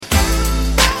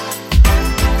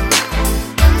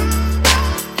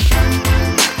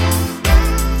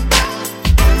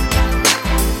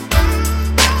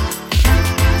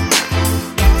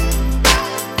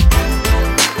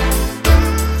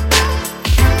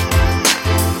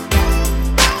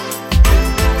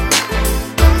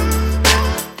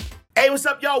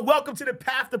y'all. Welcome to the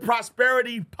Path to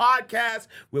Prosperity podcast,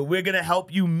 where we're going to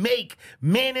help you make,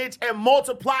 manage, and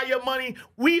multiply your money.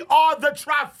 We are the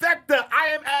Trifecta. I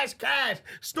am Ash Cash,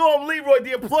 Storm Leroy,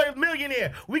 the employee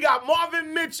millionaire. We got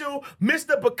Marvin Mitchell,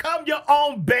 Mr. Become Your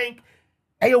Own Bank.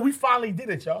 Hey, yo, we finally did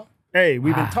it, y'all. Hey,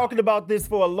 we've been talking about this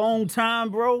for a long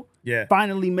time, bro. Yeah.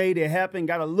 Finally made it happen.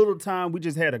 Got a little time. We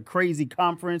just had a crazy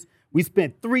conference. We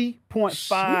spent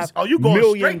 $3.5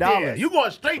 million. There. You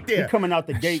going straight there. We're coming out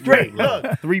the gate. Straight. Look,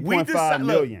 $3.5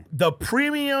 million. The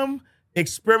premium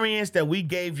experience that we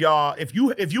gave y'all, if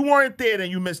you weren't there,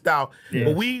 then you missed out. Yeah.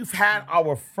 But we've had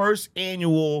our first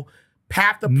annual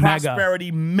Path to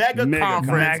Prosperity mega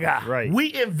conference. Right.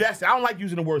 We invested. I don't like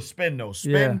using the word spend though.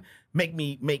 Spend make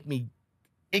me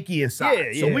icky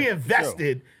inside. So we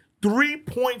invested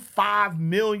 $3.5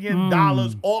 million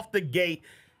off the gate.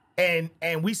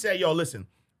 And we said, yo, listen,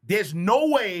 there's no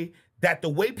way that the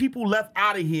way people left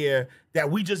out of here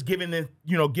that we just giving them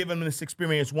this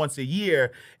experience once a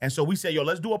year. And so we said, yo,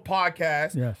 let's do a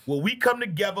podcast where we come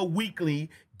together weekly,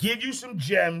 give you some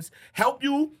gems, help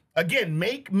you, again,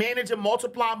 make, manage, and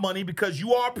multiply money because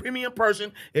you are a premium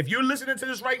person. If you're listening to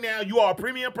this right now, you are a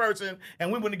premium person,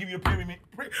 and we want to give you a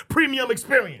premium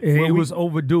experience. It was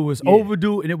overdue. It was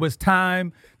overdue, and it was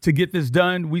time to get this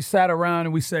done. We sat around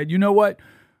and we said, you know what?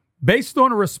 Based on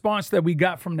the response that we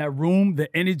got from that room, the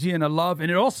energy and the love,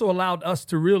 and it also allowed us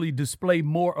to really display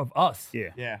more of us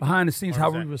behind the scenes, 100%.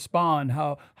 How we respond,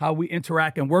 how we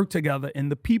interact and work together.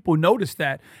 And the people noticed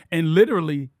that. And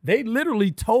they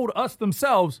literally told us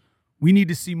themselves, we need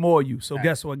to see more of you. So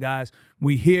guess what, guys?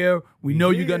 We here. We know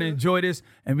you're going to enjoy this,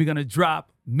 and we're going to drop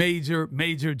major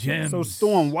gems. So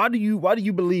Storm, why do you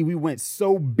believe we went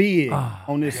so big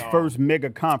on this first mega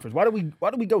conference? Why do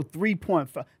we go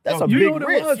 3.5? That's a big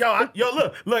risk.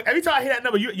 Yo, look. Every time I hear that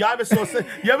number, y'all ever saw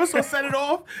set it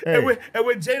off? Hey. And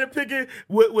when Jada Pinkett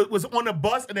was on the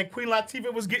bus and then Queen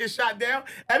Latifah was getting shot down,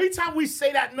 every time we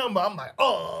say that number, I'm like,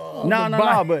 oh.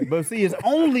 No. But see, it's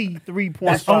only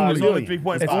 3.5 million.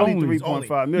 It's only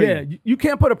 3.5 million. Yeah, you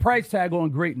can't put a price tag on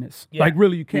greatness. Yeah. Like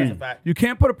really, you can't. You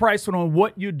can't put a price on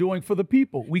what you're doing for the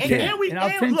people. We can't.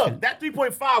 And look, that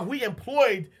 3.5, we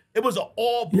employed. It was an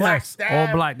all-black staff.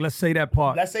 All black. Let's say that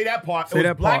part. It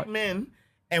was black men,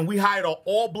 and we hired an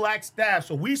all-black staff.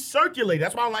 So we circulated.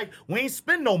 That's why I'm like, we ain't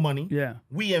spend no money. Yeah.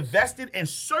 We invested and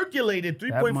circulated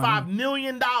 $3.5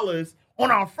 million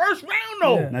on our first round,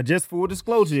 though. Yeah. Now, just full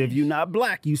disclosure, if you're not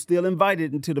black, you still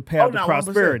invited into the Path to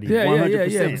Prosperity.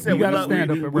 100%. We got to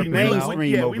stand up and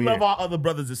represent. We love our other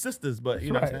brothers and sisters, but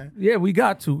you know what I'm saying? Yeah, we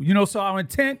got to. So our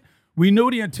intent, we knew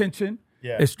the intention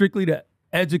is strictly to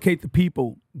educate the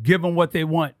people, give them what they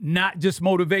want, not just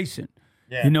motivation.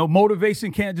 Yeah.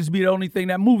 Motivation can't just be the only thing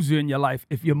that moves you in your life.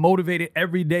 If you're motivated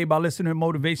every day by listening to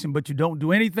motivation, but you don't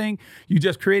do anything, you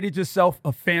just created yourself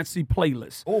a fancy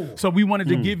playlist. Ooh. So we wanted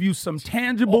to give you some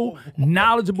tangible,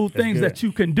 knowledgeable things that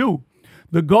you can do.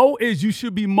 The goal is you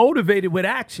should be motivated with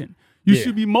action. You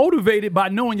should be motivated by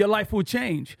knowing your life will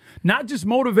change. Not just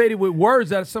motivated with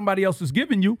words that somebody else is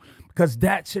giving you, because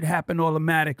that should happen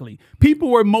automatically. People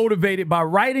were motivated by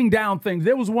writing down things.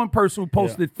 There was one person who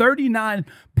posted 39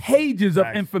 pages of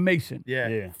information.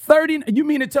 Yeah. 30. You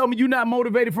mean to tell me you're not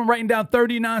motivated from writing down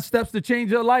 39 steps to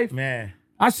change your life? Man.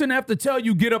 I shouldn't have to tell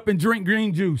you, get up and drink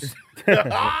green juice.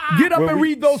 Get up and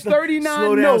read those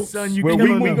 39 notes. Son. We're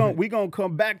going to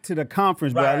come back to the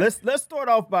conference, but let's start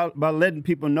off by letting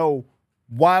people know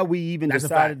why we even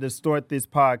decided to start this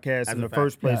podcast in the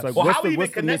first place. Like, how we even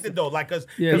connected, though? Like, because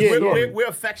we're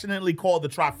affectionately called the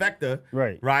Trifecta.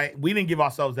 Right? We didn't give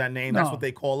ourselves that name. That's what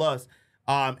they call us.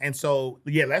 And so,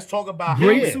 let's talk about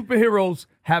great superheroes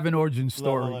have an origin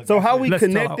story. So how we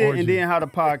connected and then how the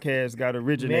podcast got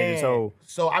originated. Man.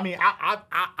 So I mean,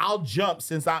 I'll jump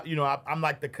since I'm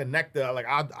like the connector. Like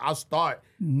I'll start.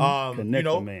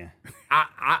 Connector, man.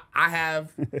 I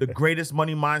have the greatest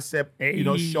money mindset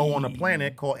show on the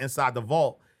planet called Inside the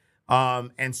Vault.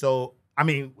 And so I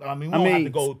mean, we don't have to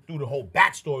go through the whole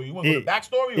backstory. You want to go to the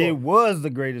backstory? It was the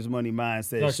greatest money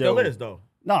mindset show. It still is, though.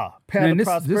 No, Path to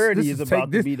Prosperity is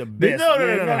about to be the best. No.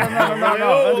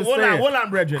 Well, I'm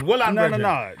Brethren.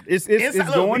 No. It's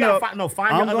going up.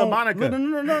 Find your other moniker.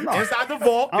 No. Inside the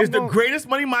Vault is the greatest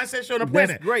money mindset show on the planet.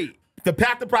 That's great. The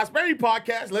Path to Prosperity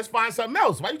podcast, let's find something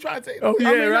else. Why are you trying to take Oh, yeah,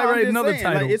 right. Another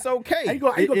title. Like, it's okay. How you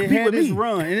gonna it had its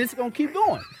run, and it's going to keep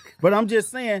going. But I'm just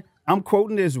saying, I'm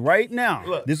quoting this right now.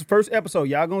 Look. This is the first episode.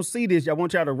 Y'all going to see this. Y'all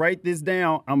want y'all to write this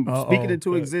down. I'm speaking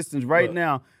into existence right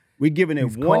now. We're giving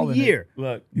it 1 year.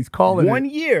 Look, he's calling 1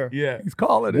 year. Yeah, he's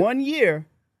calling it 1 year.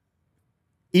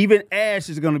 Even Ash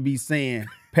is going to be saying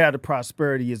Path to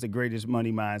Prosperity is the greatest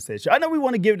money mindset show. I know we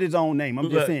want to give it its own name. I'm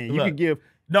just saying you could give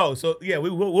No, so yeah,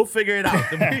 we'll figure it out.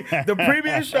 The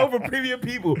premium show for premium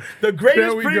people. The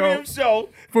greatest premium show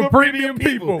for premium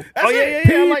people. Oh yeah,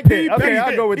 I like that. Okay,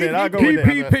 I'll go with that. I'll go with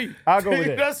that. I'll go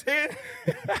with that.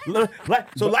 You know what I'm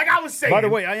saying? Like I was saying. By the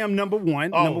way, I am number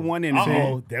one. Number one in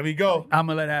Oh, there we go. I'm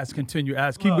gonna let Ash continue.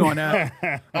 Ash, keep going, Ash.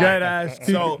 Go ahead, Ash.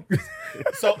 So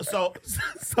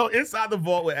Inside the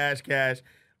Vault with Ash Cash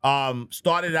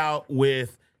started out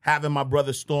with having my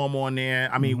brother Storm on there.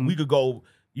 I mean, we could go.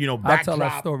 Backdrop. I'll tell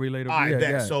that story later. All right,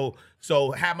 yeah.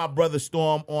 So have my brother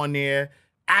Storm on there.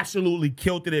 Absolutely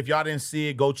killed it. If y'all didn't see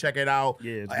it, go check it out.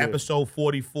 Yeah, episode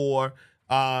 44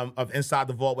 of Inside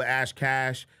the Vault with Ash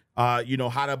Cash. How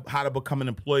to become an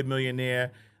employed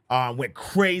millionaire. Went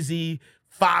crazy.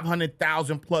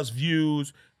 500,000 plus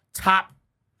views. Top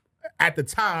at the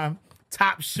time.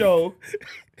 Top show.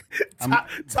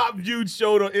 top viewed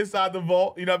show on Inside the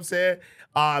Vault. You know what I'm saying?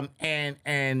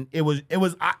 And it was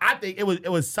I think it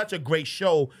was such a great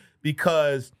show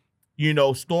because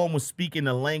Storm was speaking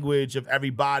the language of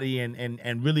everybody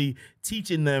and really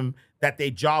teaching them that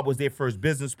their job was their first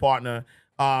business partner.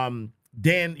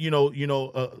 Then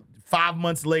 5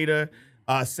 months later,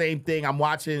 same thing. I'm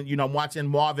watching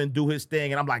Marvin do his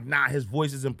thing, and I'm like, nah, his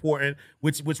voice is important.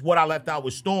 Which what I left out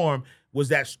with Storm was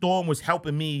that Storm was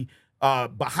helping me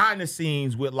behind the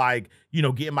scenes with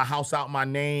getting my house out my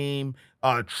name,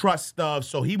 trust stuff.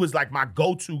 So he was like my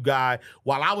go-to guy.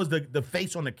 While I was the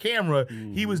face on the camera,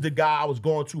 he was the guy I was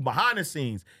going to behind the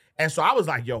scenes. And so I was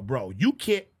like, yo, bro, you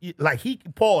can't he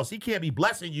can't be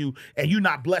blessing you and you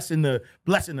not blessing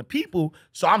the people.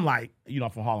 So I'm like, I'm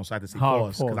from Harlem, so I had to say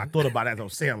pause because I thought about it as I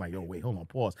was saying, like, yo, wait, hold on,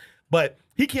 pause. But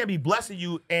he can't be blessing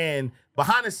you and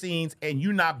behind the scenes and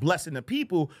you not blessing the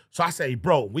people. So I say,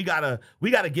 bro, we gotta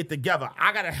get together.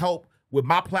 I gotta help with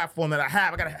my platform that I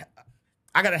have.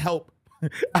 I gotta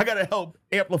help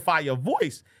amplify your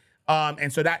voice.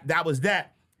 And so that was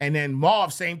that. And then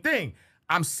Marv, same thing.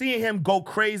 I'm seeing him go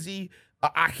crazy.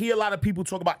 I hear a lot of people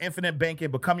talk about infinite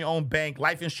banking, become your own bank,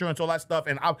 life insurance, all that stuff.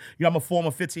 And I'm a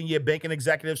former 15-year banking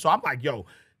executive. So I'm like, yo,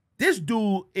 this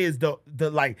dude is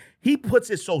he puts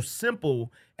it so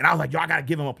simple. And I was like, yo, I got to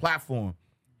give him a platform.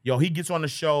 Yo, he gets on the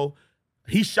show.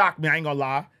 He shocked me. I ain't gonna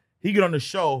lie. He get on the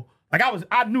show.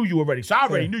 I knew you already. So I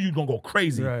already knew you was gonna go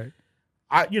crazy. Right.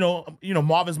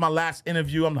 Marvin's my last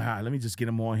interview. I'm like, all right, let me just get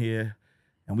him on here.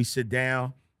 And we sit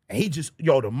down. And he just,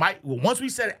 the mic, once we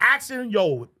said action,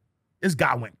 this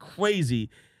guy went crazy.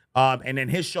 And then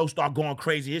his show started going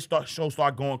crazy. Show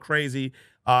started going crazy.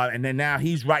 And then now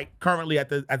he's currently at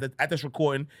this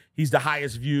recording, he's the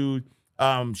highest viewed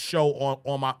show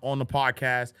on the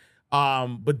podcast.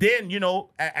 But then,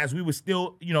 as we were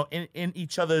still, in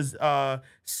each other's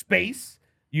space,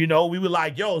 we were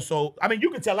like, yo, so, I mean, you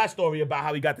can tell that story about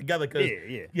how we got together.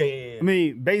 Yeah. I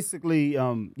mean, basically,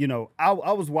 I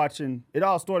was watching, it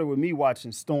all started with me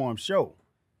watching Storm's show.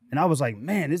 And I was like,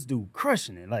 man, this dude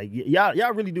crushing it. Like,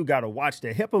 y'all really do got to watch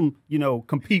that. Help him,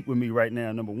 compete with me right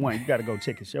now, number one. You got to go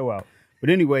check his show out. But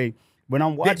anyway, when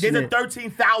I'm watching there's a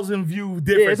 13,000 view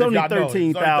difference. Yeah, it's only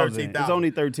 13,000. It's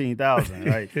only 13,000,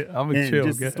 right? I'm a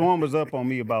chill. Storm was up on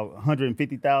me about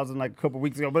 150,000 like a couple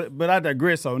weeks ago. But I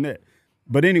digress on that.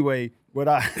 But anyway,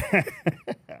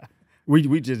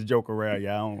 we just joke around,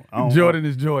 y'all. Jordan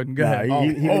is Jordan. Go ahead.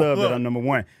 He loved it on number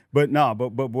one. But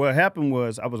what happened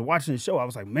was I was watching the show. I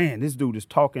was like, man, this dude is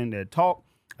talking that talk.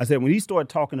 I said, when he started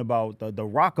talking about the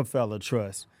Rockefeller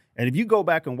Trust, and if you go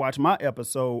back and watch my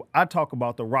episode, I talk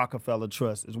about the Rockefeller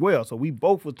Trust as well. So we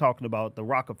both were talking about the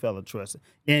Rockefeller Trust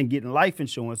and getting life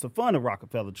insurance to fund the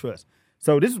Rockefeller Trust.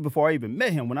 So this was before I even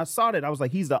met him. When I saw that, I was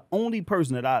like, he's the only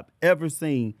person that I've ever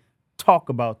seen talk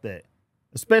about that,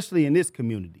 especially in this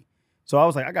community. So I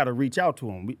was like, I got to reach out to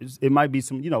him. It might be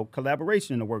some,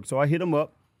 collaboration in the work. So I hit him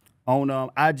up on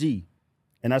IG,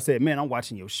 and I said, man, I'm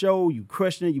watching your show. You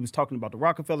crushing it. You was talking about the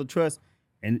Rockefeller Trust,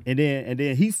 and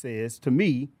then he says to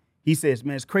me,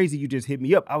 man, it's crazy you just hit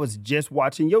me up. I was just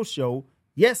watching your show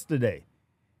yesterday,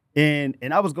 and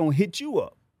I was gonna hit you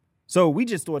up. So we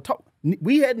just started talking.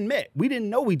 We hadn't met. We didn't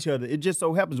know each other. It just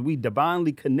so happens we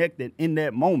divinely connected in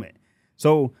that moment.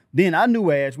 So then I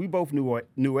knew Ash. We both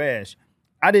knew Ash.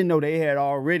 I didn't know they had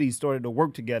already started to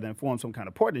work together and form some kind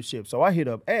of partnership. So I hit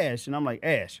up Ash, and I'm like,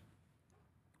 Ash,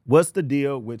 what's the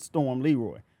deal with Storm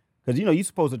Leroy? Because, you're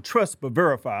supposed to trust but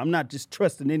verify. I'm not just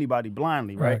trusting anybody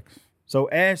blindly, right? So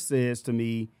Ash says to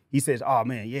me, he says, oh,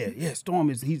 man, yeah, Storm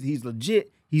he's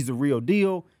legit. He's the real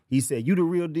deal. He said, you the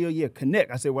real deal? Yeah,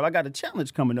 connect. I said, well, I got a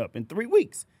challenge coming up in 3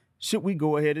 weeks. Should we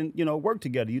go ahead and, work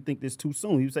together? You think this too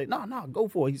soon? He said, no, go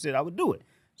for it. He said, I would do it.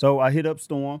 So I hit up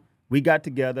Storm. we got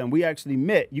together and we actually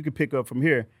met. You could pick up from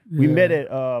here. We met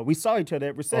at we saw each other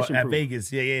at Recession at Proof.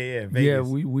 Vegas. Yeah. Vegas. Yeah,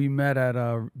 we met at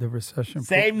the Recession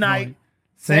Same Proof night, joint.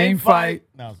 same fight.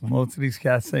 No, most of these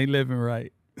cats ain't living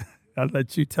right. I'll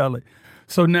let you tell it.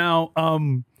 So now,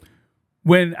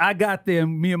 when I got there,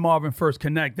 me and Marvin first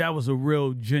connect, that was a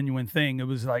real genuine thing. It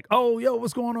was like, oh, yo,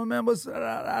 what's going on, man?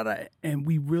 And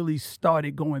we really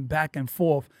started going back and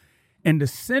forth. And the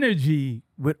synergy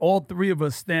with all three of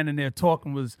us standing there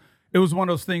talking was one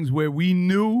of those things where we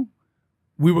knew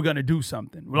we were going to do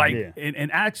something.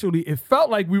 And actually, it felt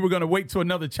like we were going to wait till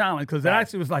another challenge because it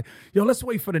actually was like, yo, let's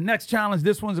wait for the next challenge.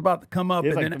 This one's about to come up.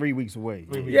 It's like 3 weeks away.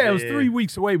 It was 3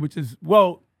 weeks away, which is,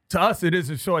 well, to us, it is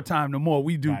a short time no more.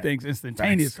 We do things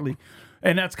instantaneously.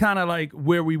 And that's kind of like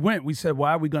where we went. We said,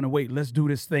 why are we going to wait? Let's do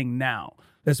this thing now.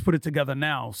 Let's put it together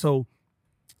now. So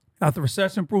after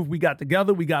Recession Proof, we got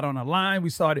together. We got on a line. We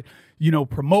started,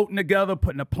 promoting together,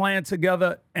 putting a plan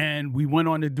together, and we went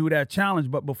on to do that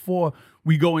challenge. But before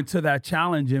we go into that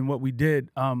challenge and what we did,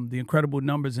 the incredible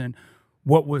numbers and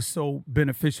what was so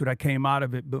beneficial that came out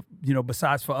of it, but,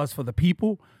 besides for us, for the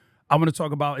people, I want to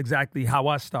talk about exactly how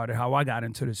I started, how I got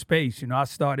into the space. I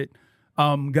started,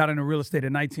 got into real estate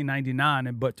in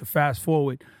 1999, but to fast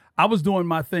forward, I was doing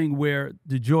my thing where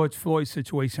the George Floyd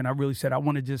situation, I really said, I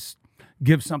want to just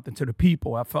give something to the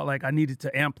people. I felt like I needed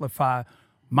to amplify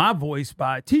my voice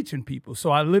by teaching people.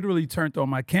 So I literally turned on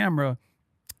my camera,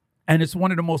 and it's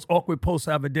one of the most awkward posts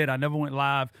I ever did. I never went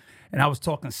live, and I was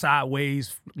talking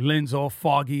sideways, lens all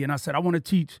foggy, and I said, I want to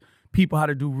teach people how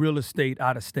to do real estate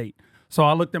out of state. So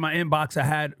I looked at my inbox. I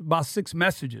had about 6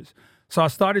 messages. So I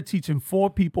started teaching 4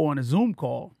 people on a Zoom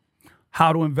call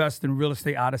how to invest in real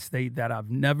estate out of state that I've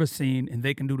never seen, and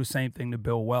they can do the same thing to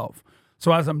build wealth.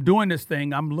 So as I'm doing this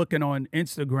thing, I'm looking on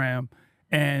Instagram,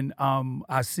 and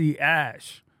I see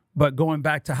Ash. But going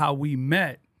back to how we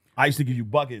met, I used to give you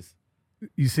buckets.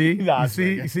 You see,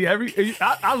 you see.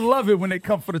 I love it when they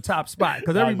come for the top spot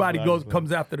because everybody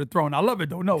comes after the throne. I love it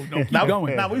though. No, keep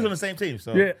going. Nah, we was on the same team,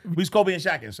 so we was Kobe and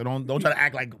Shaq, so don't try to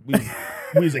act like we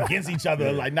was against each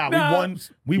other. Like,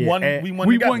 we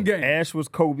won game. Ash was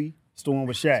Kobe, Storm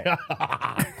was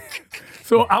Shaq.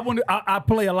 So I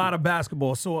play a lot of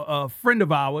basketball. So a friend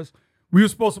of ours, we were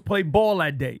supposed to play ball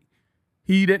that day.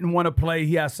 He didn't want to play.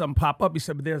 He had something pop up. He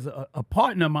said, but there's a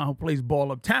partner of mine who plays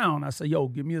ball uptown. I said, yo,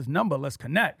 give me his number. Let's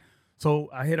connect. So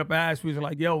I hit up Ash. We was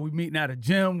like, yo, we meeting at a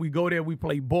gym. We go there. We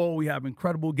play ball. We have an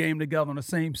incredible game together on the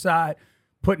same side,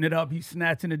 putting it up. He's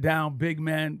snatching it down. Big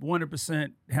man,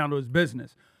 100% handle his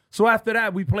business. So after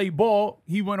that, we played ball.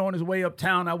 He went on his way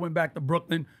uptown. I went back to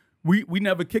Brooklyn. We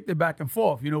never kicked it back and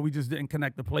forth. We just didn't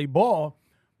connect to play ball.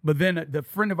 But then the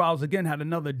friend of ours, again, had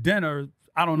another dinner,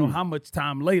 I don't know how much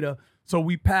time later. So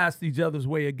we passed each other's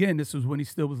way again. This was when he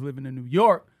still was living in New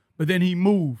York, but then he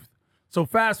moved. So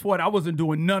fast forward, I wasn't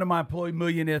doing none of my employee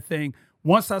millionaire thing.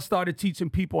 Once I started teaching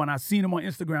people and I seen him on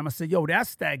Instagram, I said, yo,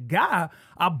 that's that guy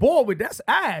I ball with. That's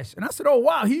Ash. And I said, oh,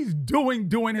 wow, he's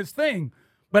doing his thing.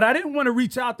 But I didn't want to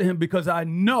reach out to him because I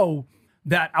know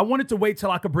that I wanted to wait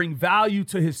till I could bring value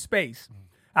to his space.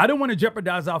 I didn't want to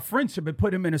jeopardize our friendship and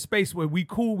put him in a space where we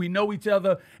cool, we know each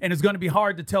other, and it's going to be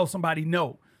hard to tell somebody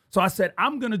no. So I said,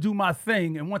 I'm going to do my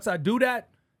thing. And once I do that,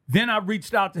 then I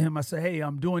reached out to him. I said, hey,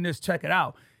 I'm doing this. Check it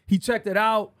out. He checked it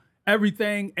out,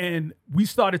 everything. And we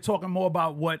started talking more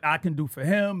about what I can do for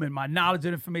him and my knowledge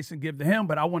and information to give to him.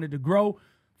 But I wanted to grow.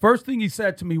 First thing he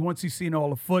said to me once he seen all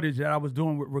the footage that I was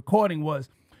doing with recording was,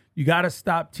 you got to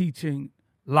stop teaching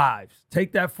lives.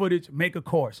 Take that footage, make a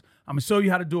course. I'm going to show you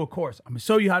how to do a course. I'm going to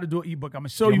show you how to do an ebook. I'm going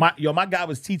to show you. My guy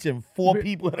was teaching 4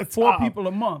 people at a time. 4 people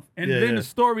a month. And then the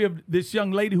story of this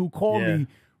young lady who called me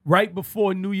right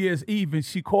before New Year's Eve, and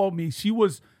she called me. She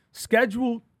was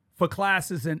scheduled for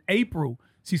classes in April.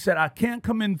 She said, I can't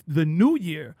come in the new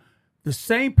year. The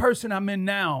same person I'm in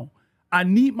now, I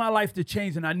need my life to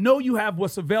change, and I know you have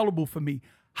what's available for me.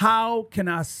 How can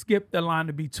I skip the line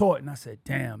to be taught? And I said,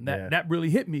 damn, that really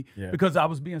hit me because I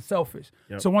was being selfish.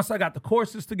 Yep. So once I got the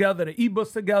courses together, the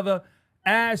ebooks together,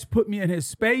 Ash put me in his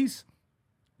space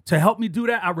to help me do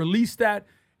that. I released that.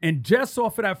 And just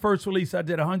off of that first release, I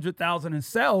did 100,000 in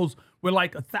sales with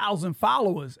like 1,000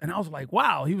 followers. And I was like,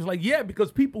 wow. He was like, yeah,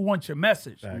 because people want your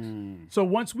message. So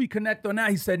once we connect on that,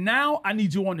 he said, now I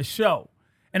need you on the show.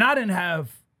 And I didn't have,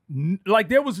 like,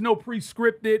 there was no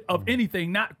pre-scripted of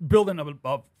anything, not building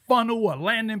a funnel, a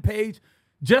landing page.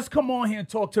 Just come on here and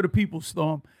talk to the people,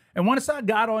 Storm. And once I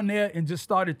got on there and just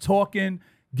started talking,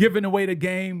 giving away the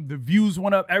game, the views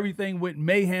went up, everything went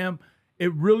mayhem.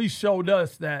 It really showed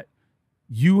us that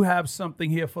you have something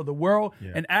here for the world.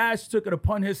 Yeah. And Ash took it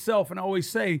upon himself. And I always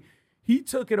say, he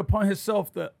took it upon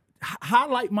himself to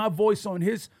highlight my voice on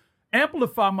his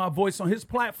amplify my voice on his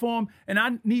platform, and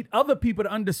I need other people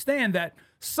to understand that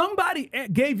somebody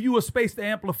gave you a space to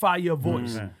amplify your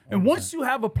voice. And once you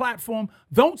have a platform,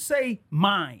 don't say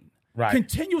mine. Right.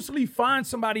 Continuously find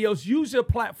somebody else. Use your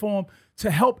platform to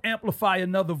help amplify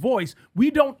another voice.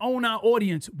 We don't own our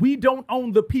audience. We don't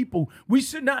own the people. We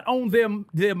should not own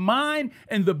their mind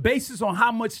and the basis on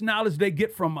how much knowledge they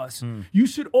get from us. You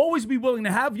should always be willing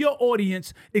to have your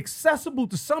audience accessible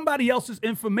to somebody else's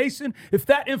information if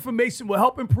that information will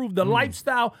help improve the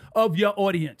lifestyle of your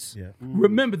audience. Yeah.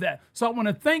 Remember that. So I want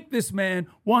to thank this man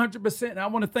 100%, and I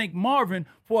want to thank Marvin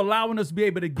for allowing us to be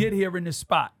able to get here in this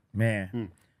spot.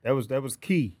 Man. That was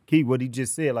key. Key, what he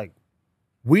just said. Like,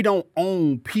 we don't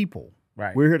own people.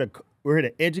 Right. We're here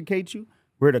to educate you.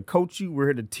 We're here to coach you. We're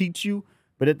here to teach you.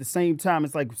 But at the same time,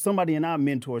 it's like somebody in our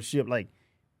mentorship, like,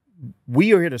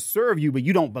 we are here to serve you, but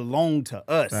you don't belong to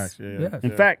us. Nice, yeah. In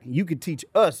fact, you could teach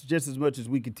us just as much as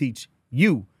we could teach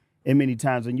you. And many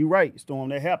times, and you're right, Storm,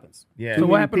 that happens. Yeah. So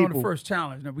what happened on the first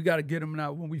challenge? Now we got to get them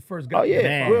out when we first got the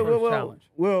first challenge.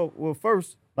 Well,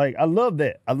 first, like, I love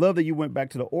that. I love that you went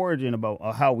back to the origin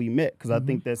about how we met, because I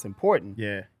think that's important.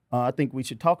 Yeah. I think we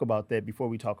should talk about that before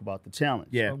we talk about the challenge.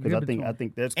 Yeah. Because I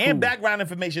think that's cool. And background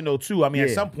information though too. I mean, at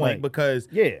some point, because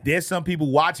there's some people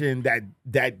watching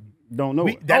that don't know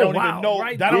don't even know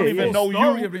right? That don't even know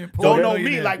you, don't know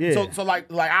me. Like so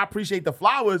like I appreciate the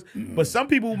flowers, but some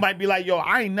people might be like, yo,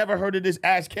 I ain't never heard of this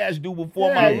Ash Cash dude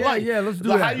before my life. Yeah, let's do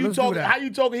like, that. How you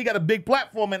talking? He got a big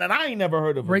platform, and I ain't never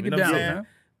heard of him. Break it down,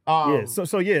 man.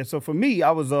 So for me,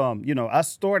 I was I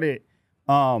started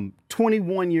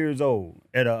 21 years old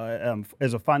at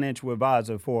as a financial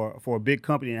advisor for a big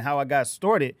company, and how I got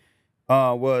started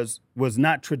was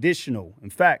not traditional. In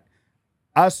fact,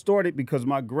 I started because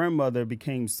my grandmother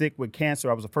became sick with cancer.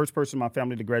 I was the first person in my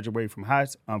family to graduate from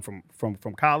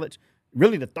from college.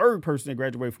 Really, the third person to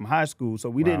graduate from high school. So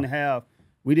we didn't have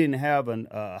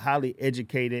a highly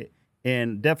educated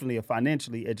and definitely a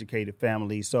financially educated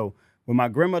family. So when my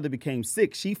grandmother became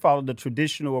sick, she followed the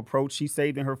traditional approach. She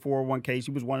saved in her 401k.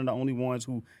 She was one of the only ones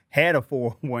who had a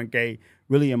 401k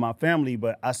really in my family.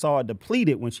 But I saw it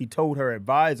depleted when she told her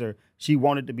advisor she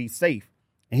wanted to be safe.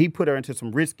 And he put her into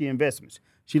some risky investments.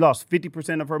 She lost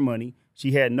 50% of her money.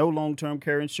 She had no long-term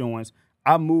care insurance.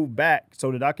 I moved back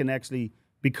so that I can actually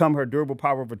become her durable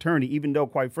power of attorney, even though,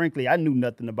 quite frankly, I knew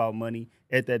nothing about money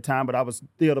at that time, but I was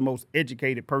still the most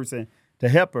educated person to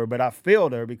help her. But I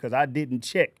failed her because I didn't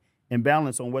check and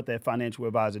balance on what that financial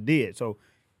advisor did. So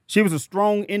she was a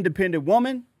strong, independent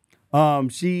woman.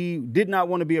 She did not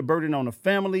want to be a burden on the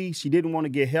family. She didn't want to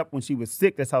get help when she was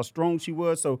sick. That's how strong she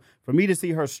was. So for me to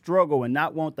see her struggle and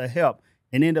not want the help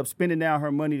and end up spending down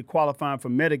her money to qualifying for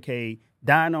Medicaid,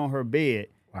 dying on her bed,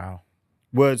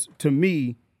 was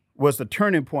the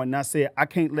turning point. And I said, I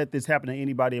can't let this happen to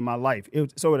anybody in my life.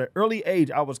 So at an early age,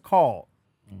 I was called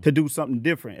to do something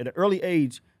different. At an early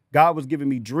age, God was giving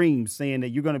me dreams saying that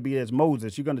you're going to be as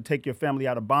Moses. You're going to take your family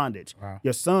out of bondage. Wow.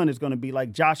 Your son is going to be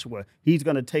like Joshua. He's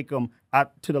going to take them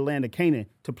out to the land of Canaan,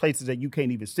 to places that you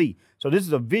can't even see. So this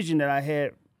is a vision that I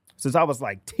had since I was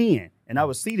like 10, and I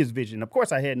would see this vision. Of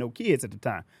course, I had no kids at the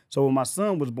time. So when my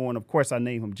son was born, of course, I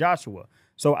named him Joshua.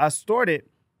 So I started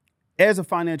as a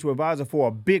financial advisor for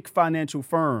a big financial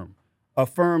firm, a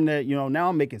firm that, now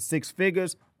I'm making six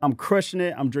figures. I'm crushing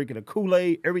it. I'm drinking a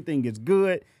Kool-Aid. Everything is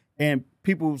good. And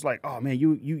people was like, oh, man,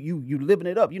 you living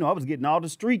it up. I was getting all the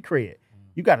street cred.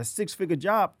 You got a six-figure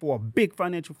job for a big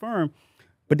financial firm.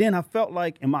 But then I felt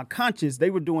like in my conscience,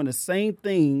 they were doing the same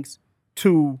things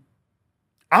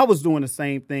I was doing the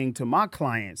same thing to my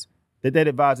clients that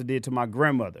advisor did to my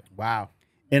grandmother. Wow.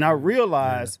 And I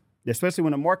realized, especially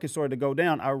when the market started to go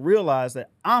down, I realized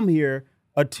that I'm here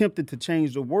attempting to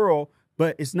change the world,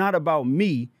 but it's not about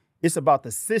me. It's about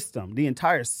the system. The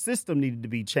entire system needed to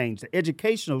be changed. The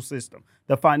educational system,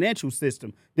 the financial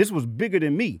system. This was bigger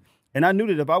than me. And I knew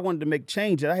that if I wanted to make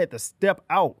change, that I had to step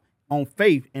out on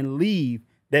faith and leave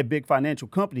that big financial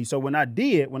company. So when I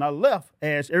left,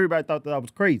 Ash, everybody thought that I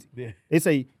was crazy. Yeah. They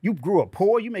say, you grew up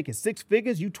poor, you making six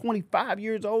figures, you 25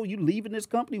 years old, you leaving this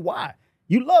company? Why?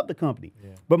 You love the company.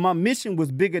 Yeah. But my mission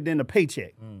was bigger than the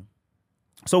paycheck.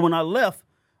 So when I left,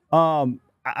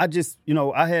 I just,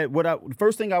 I had the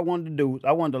first thing I wanted to do was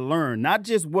I wanted to learn not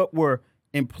just what were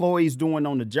employees doing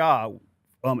on the job,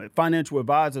 financial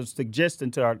advisors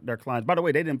suggesting to their clients. By the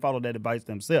way, they didn't follow that advice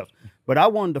themselves. But I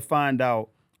wanted to find out,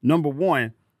 number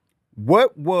one,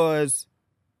 what was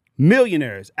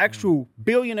millionaires, actual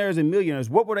billionaires and millionaires,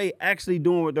 what were they actually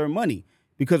doing with their money?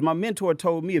 Because my mentor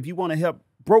told me if you want to help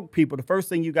broke people, the first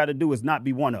thing you got to do is not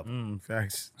be one of them.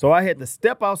 Thanks. So I had to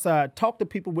step outside, talk to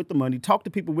people with the money, talk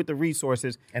to people with the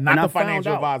resources. And not the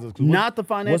financial advisors. Not the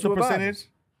financial advisors. What's the percentage?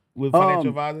 with financial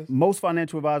advisors? Most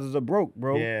financial advisors are broke,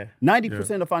 bro. Yeah.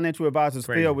 90% of financial advisors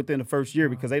Crazy. fail within the first year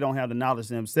because they don't have the knowledge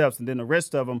themselves. And then the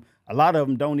rest of them, a lot of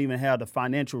them don't even have the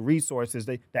financial resources.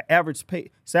 The average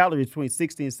salary is between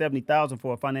 $60,000 and $70,000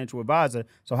 for a financial advisor.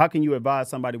 So how can you advise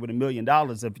somebody with $1 million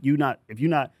if you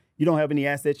don't have any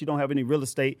assets, you don't have any real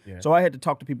estate? Yeah. So I had to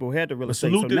talk to people who had the real estate.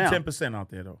 Salute to the 10% out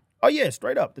there, though. Oh, yeah,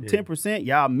 straight up. The 10%,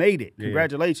 y'all made it.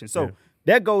 Congratulations. So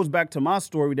that goes back to my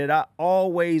story that I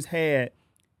always had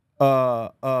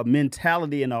a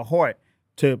mentality and a heart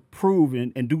to prove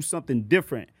and do something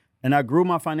different. And I grew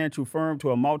my financial firm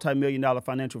to a multi-million-dollar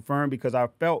financial firm because I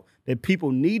felt that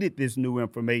people needed this new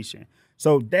information.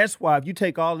 So that's why if you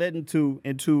take all that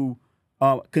into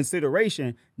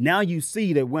consideration, now you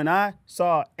see that when I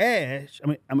saw Ash,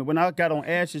 when I got on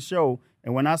Ash's show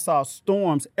and when I saw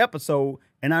Storm's episode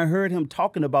and I heard him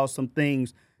talking about some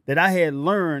things that I had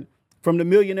learned from the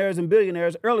millionaires and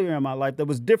billionaires earlier in my life that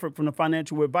was different from the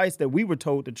financial advice that we were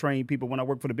told to train people when I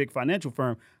worked for the big financial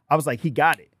firm, I was like, he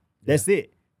got it. That's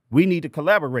it. We need to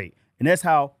collaborate. And that's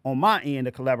how, on my end,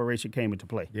 the collaboration came into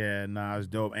play. Yeah, it's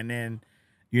dope. And then,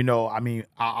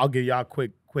 I'll give y'all a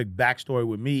quick backstory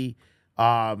with me.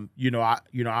 I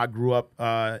grew up,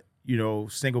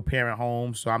 single parent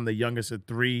home. So I'm the youngest of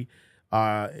three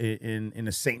in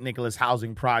the St. Nicholas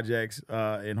housing projects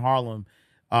in Harlem.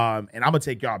 And I'm going to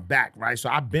take y'all back, right? So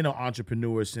I've been an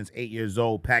entrepreneur since 8 years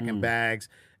old, packing bags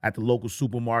at the local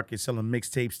supermarket, selling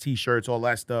mixtapes, T-shirts, all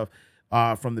that stuff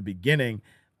from the beginning.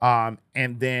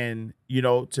 And then,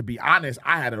 to be honest,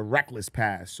 I had a reckless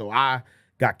past. So I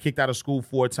got kicked out of school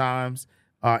 4 times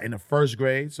in the first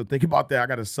grade. So think about that. I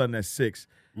got a son that's 6,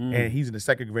 and he's in the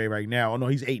second grade right now. Oh, no,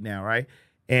 he's 8 now, right?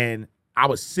 And I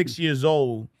was 6 years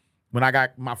old when I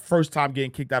got my first time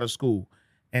getting kicked out of school.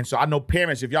 And so I know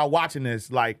parents, if y'all watching this,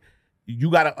 like,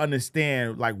 you got to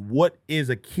understand, like, what is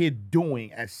a kid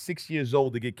doing at 6 years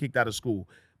old to get kicked out of school?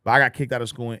 But I got kicked out of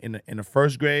school in the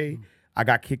first grade. I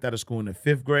got kicked out of school in the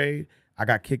 5th grade. I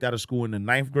got kicked out of school in the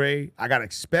 9th grade. I got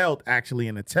expelled, actually,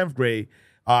 in the 10th grade.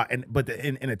 In the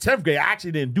 10th grade, I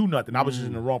actually didn't do nothing. I was just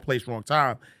in the wrong place, wrong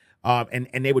time.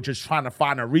 And they were just trying to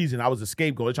find a reason. I was a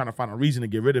scapegoat. They're trying to find a reason to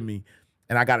get rid of me.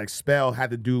 And I got expelled,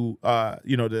 had to do,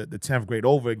 the 10th grade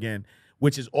over again,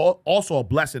 which is also a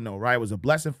blessing, though, right? It was a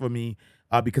blessing for me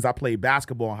because I played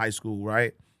basketball in high school,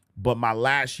 right? But my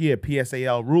last year,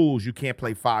 PSAL rules, you can't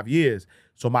play 5 years.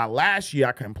 So my last year,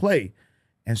 I couldn't play.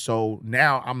 And so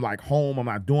now I'm like home. I'm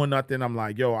not doing nothing. I'm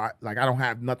like, I don't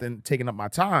have nothing taking up my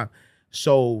time.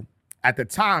 So at the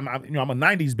time, I'm a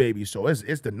 90s baby. So it's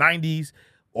the 90s.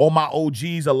 All my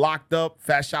OGs are locked up.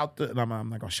 Fast shout to, and I'm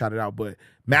not going to shout it out, but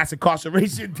mass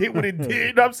incarceration did what it did.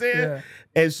 You know what I'm saying? Yeah.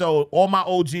 And so all my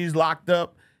OGs locked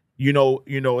up.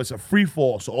 It's a free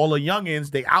fall. So all the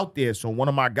youngins, they out there. So one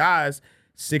of my guys,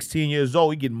 16 years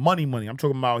old, he getting money. I'm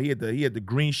talking about he had the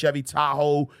green Chevy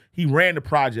Tahoe. He ran the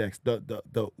projects,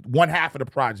 the one half of the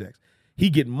projects. He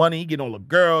getting money. He getting all the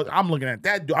girls. I'm looking at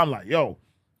that dude. I'm like, yo,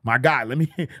 my guy, let me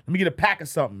get a pack of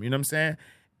something. You know what I'm saying?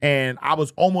 And I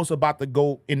was almost about to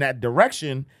go in that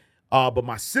direction, but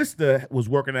my sister was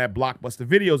working at Blockbuster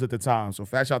Videos at the time. So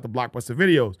fast shout to Blockbuster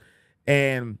Videos.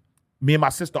 And me and my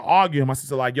sister arguing. My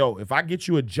sister like, yo, if I get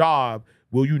you a job,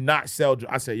 will you not sell?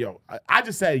 I said, yo, I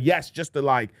just said yes just to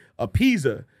like appease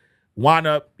her. Wind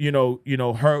up,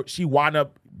 she wound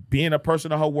up being a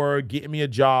person of her word, getting me a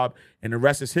job, and the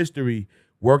rest is history.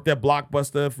 Worked at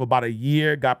Blockbuster for about a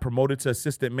year, got promoted to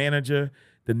assistant manager.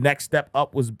 The next step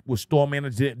up was store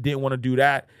manager. Didn't want to do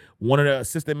that. One of the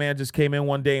assistant managers came in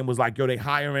one day and was like, yo, they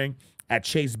hiring at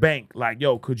Chase Bank. Like,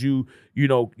 yo, could you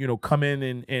come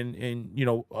in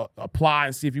and apply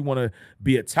and see if you want to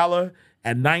be a teller?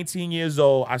 At 19 years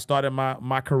old, I started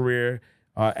my career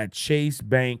at Chase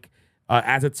Bank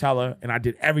as a teller, and I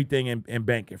did everything in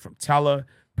banking, from teller,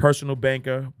 personal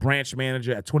banker, branch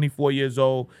manager. At 24 years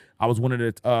old, I was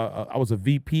I was a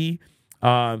VP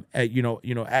at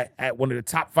one of the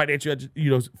top financial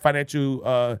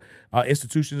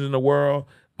institutions in the world.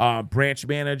 Branch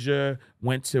manager,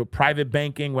 went to private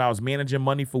banking where I was managing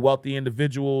money for wealthy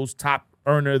individuals, top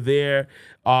earner there,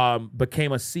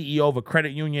 became a CEO of a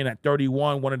credit union at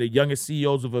 31, one of the youngest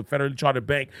CEOs of a federally chartered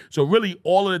bank. So really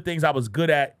all of the things I was good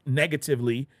at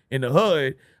negatively in the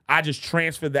hood, I just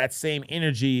transferred that same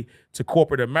energy to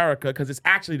corporate America because it's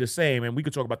actually the same, and we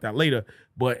could talk about that later,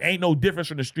 but ain't no difference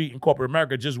from the street in corporate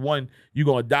America. Just one, you're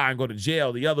going to die and go to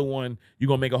jail. The other one, you're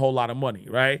going to make a whole lot of money,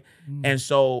 right? And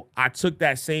so I took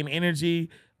that same energy,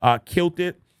 killed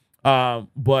it,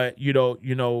 but,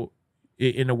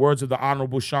 in the words of the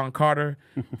Honorable Sean Carter,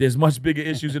 there's much bigger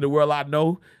issues in the world I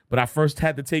know, but I first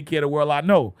had to take care of the world I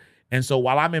know. And so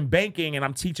while I'm in banking and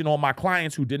I'm teaching all my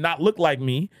clients who did not look like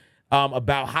me,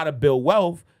 about how to build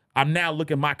wealth, I'm now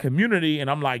looking at my community and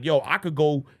I'm like, yo, I could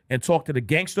go and talk to the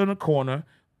gangster in the corner,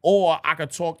 or I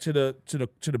could talk to the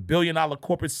 $1 billion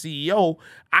corporate CEO.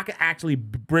 I could actually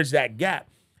bridge that gap.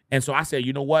 And so I said,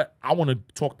 you know what? I want to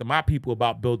talk to my people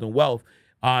about building wealth.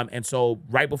 And so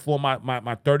right before my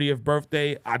 30th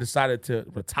birthday, I decided to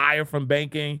retire from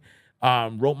banking,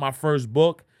 wrote my first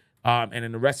book, and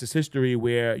then the rest is history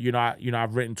where,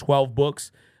 I've written 12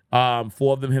 books. 4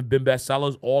 of them have been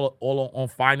bestsellers, all on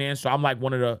finance. So I'm like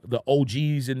one of the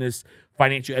OGs in this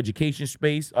financial education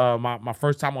space. My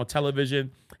first time on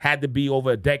television had to be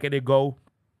over a decade ago.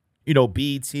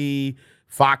 BET,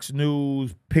 Fox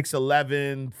News, Pix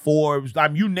 11, Forbes,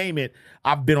 you name it.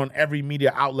 I've been on every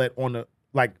media outlet on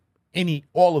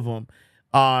all of them.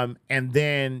 And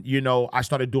then, I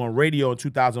started doing radio in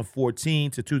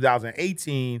 2014 to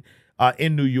 2018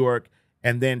 in New York.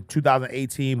 And then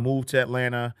 2018 moved to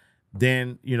Atlanta,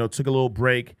 then, took a little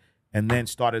break, and then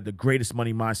started the greatest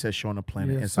money mindset show on the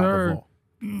planet, Inside the Vault.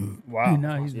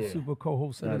 Wow. He's the super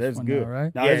co-host of this that's one good. now,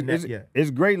 right? Now, it's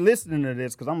great listening to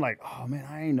this because I'm like, oh, man,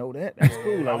 I ain't know that. That's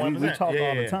cool. Like, we talk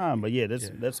all the time. But,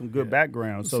 that's some good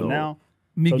background. So now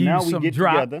we get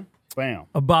together. Bam.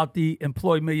 About the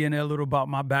Employee Millionaire, a little about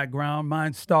my background.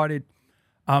 Mine started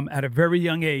at a very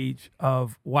young age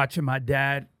of watching my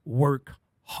dad work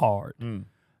hard.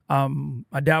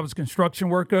 My dad was a construction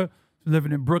worker,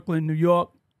 living in Brooklyn, New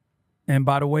York. And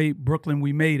by the way, Brooklyn,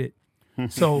 we made it.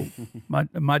 So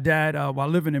my dad, while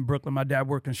living in Brooklyn, my dad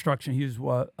worked construction. He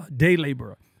was a day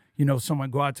laborer. Someone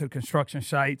go out to the construction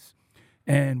sites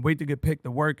and wait to get picked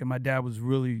to work. And my dad was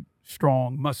really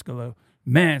strong, muscular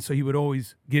man. So he would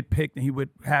always get picked and he would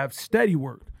have steady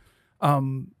work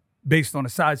based on the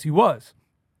size he was.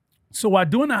 So while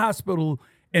doing a hospital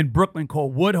in Brooklyn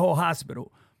called Woodhull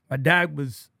Hospital, my dad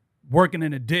was working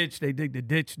in a ditch. They dig the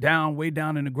ditch down, way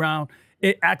down in the ground.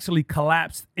 It actually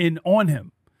collapsed in on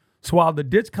him. So while the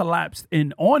ditch collapsed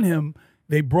in on him,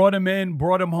 they brought him in,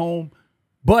 brought him home,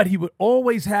 but he would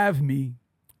always have me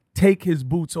take his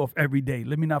boots off every day.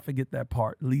 Let me not forget that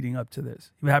part leading up to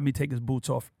this. He would have me take his boots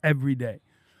off every day.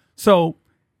 So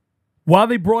while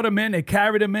they brought him in, they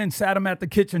carried him in, sat him at the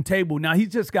kitchen table. Now, he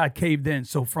just got caved in.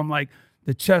 So from like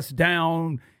the chest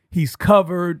down, he's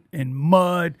covered in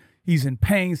mud. He's in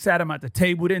pain, sat him at the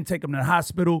table, didn't take him to the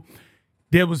hospital.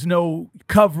 There was no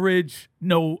coverage,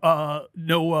 no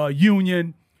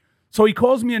union. So he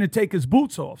calls me in to take his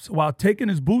boots off. So while taking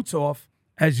his boots off,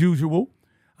 as usual,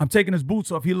 I'm taking his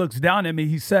boots off. He looks down at me.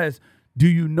 He says, "Do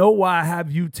you know why I have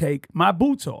you take my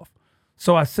boots off?"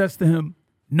 So I says to him,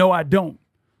 "No, I don't."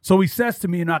 So he says to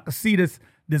me, and I can see this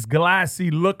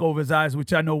glassy look over his eyes,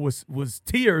 which I know was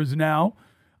tears now.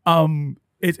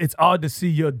 It's odd to see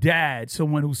your dad,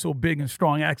 someone who's so big and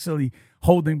strong, actually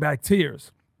holding back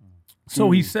tears.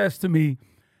 So he says to me,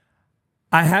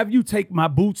 "I have you take my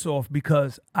boots off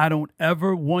because I don't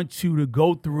ever want you to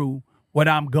go through what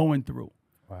I'm going through."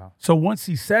 Wow. So once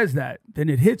he says that, then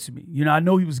it hits me. I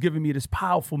know he was giving me this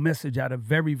powerful message at a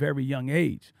very, very young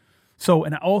age. So,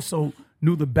 and I also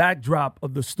knew the backdrop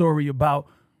of the story about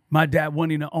my dad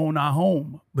wanting to own our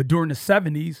home. But during the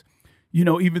 70s,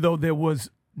 even though there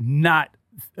was not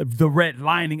the red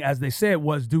lining, as they say it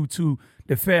was, due to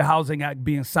the Fair Housing Act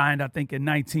being signed, I think, in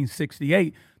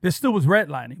 1968, there still was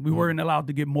redlining. We weren't allowed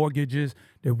to get mortgages.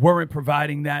 They weren't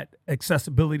providing that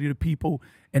accessibility to people,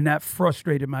 and that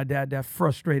frustrated my dad. That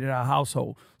frustrated our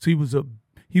household. So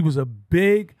he was a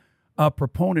big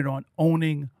proponent on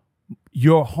owning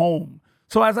your home.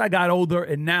 So as I got older,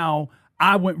 and now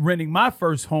I went renting my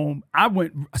first home.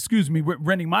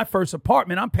 Renting my first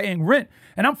apartment. I'm paying rent,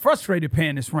 and I'm frustrated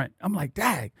paying this rent. I'm like,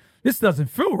 dang, this doesn't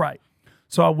feel right.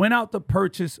 So I went out to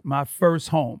purchase my first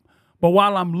home. But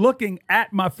while I'm looking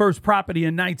at my first property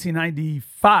in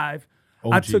 1995,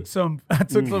 I took some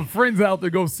friends out to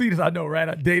go see this. I know, right?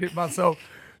 I dated myself.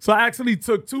 So I actually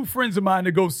took 2 friends of mine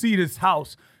to go see this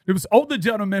house. There was an older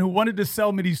gentleman who wanted to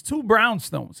sell me these 2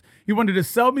 brownstones. He wanted to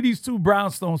sell me these 2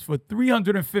 brownstones for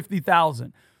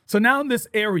 $350,000. So now in this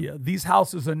area, these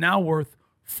houses are now worth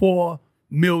 $4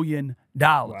 million.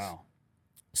 Wow.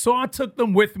 So I took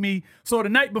them with me. So the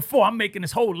night before, I'm making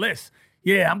this whole list.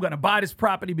 Yeah, I'm going to buy this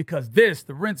property because the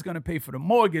rent's going to pay for the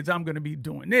mortgage. I'm going to be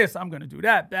doing this. I'm going to do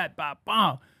that,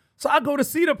 bam. So I go to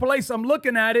see the place. I'm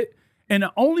looking at it. And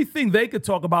the only thing they could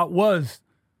talk about was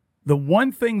the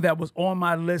one thing that was on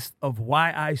my list of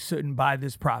why I shouldn't buy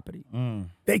this property.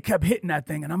 They kept hitting that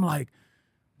thing. And I'm like,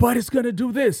 but it's going to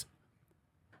do this.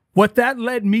 What that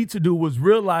led me to do was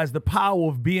realize the power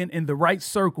of being in the right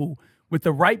circle with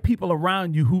the right people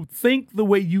around you who think the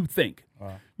way you think.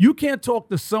 You can't talk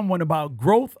to someone about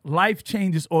growth, life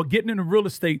changes, or getting into real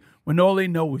estate when all they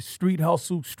know is street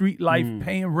hustle, street life,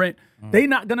 paying rent. They're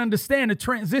not going to understand the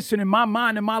transition in my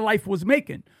mind and my life was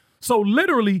making. So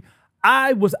literally,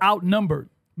 I was outnumbered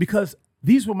because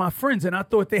these were my friends and I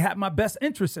thought they had my best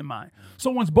interests in mind. So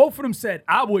once both of them said,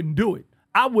 I wouldn't do it,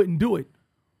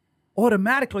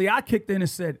 automatically I kicked in and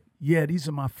said, yeah, these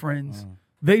are my friends.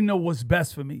 They know what's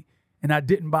best for me. And I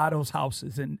didn't buy those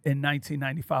houses in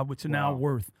 1995, which are now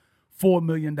worth $4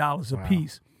 million a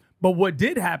piece. But what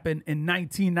did happen in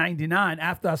 1999,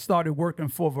 after I started working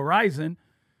for Verizon,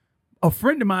 a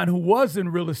friend of mine who was in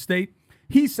real estate,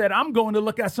 he said, I'm going to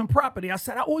look at some property. I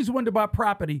said, I always wondered about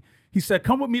property. He said,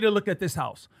 come with me to look at this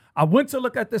house. I went to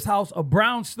look at this house, a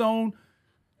brownstone,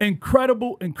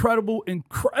 incredible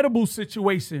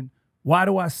situation. Why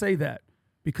do I say that?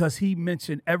 Because he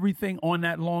mentioned everything on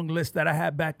that long list that I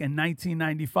had back in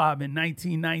 1995 and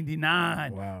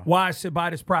 1999. Why I should buy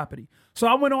this property. So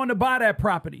I went on to buy that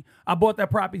property. I bought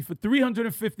that property for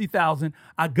 $350,000.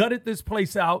 I gutted this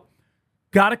place out,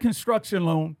 got a construction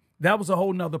loan. That was a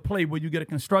whole nother play where you get a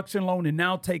construction loan and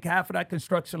now take half of that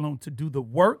construction loan to do the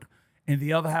work, and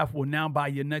the other half will now buy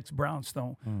your next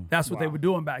brownstone. That's what they were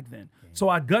doing back then. So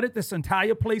I gutted this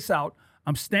entire place out.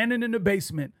 I'm standing in the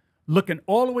basement, looking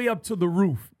all the way up to the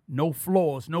roof, no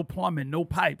floors, no plumbing, no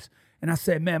pipes. And I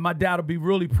said, man, my dad will be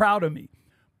really proud of me.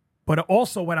 But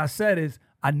also what I said is,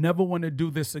 I never want to do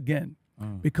this again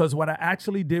because what I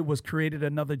actually did was created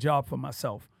another job for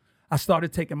myself. I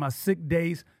started taking my sick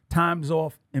days, times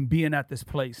off, and being at this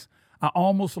place. I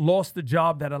almost lost the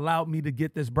job that allowed me to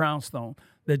get this brownstone,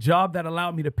 the job that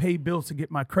allowed me to pay bills to get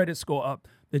my credit score up,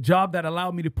 the job that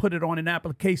allowed me to put it on an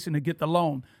application to get the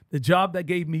loan, the job that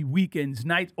gave me weekends,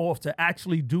 nights off to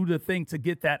actually do the thing to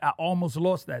get that. I almost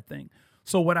lost that thing.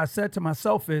 So what I said to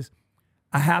myself is,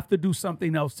 I have to do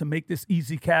something else to make this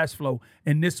easy cash flow,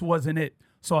 and this wasn't it.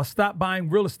 So I stopped buying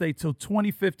real estate till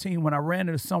 2015 when I ran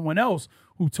into someone else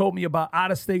who told me about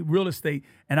out-of-state real estate,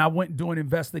 and I went and doing an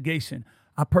investigation.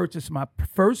 I purchased my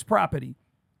first property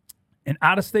in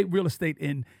out-of-state real estate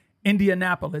in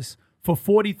Indianapolis for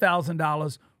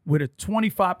 $40,000 with a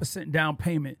 25% down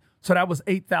payment. So that was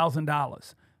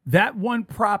 $8,000. That one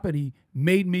property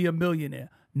made me a millionaire.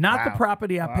 Not the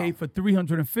property I paid for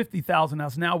 $350,000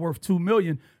 that's now worth $2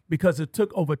 million, because it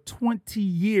took over 20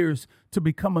 years to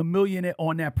become a millionaire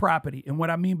on that property. And what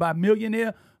I mean by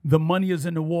millionaire, the money is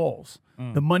in the walls.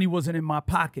 The money wasn't in my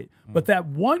pocket. But that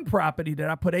one property that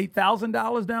I put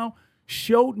 $8,000 down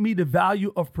showed me the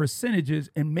value of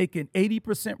percentages and making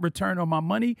 80% return on my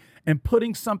money and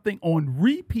putting something on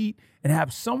repeat and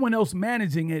have someone else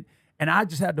managing it. And I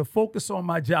just had to focus on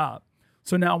my job.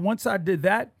 So now once I did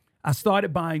that, I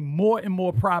started buying more and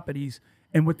more properties.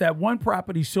 And with that one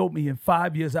property showed me in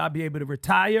 5 years, I'll be able to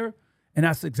retire. And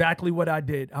that's exactly what I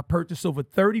did. I purchased over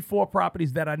 34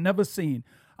 properties that I'd never seen.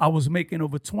 I was making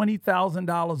over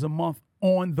 $20,000 a month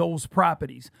on those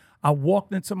properties. I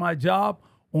walked into my job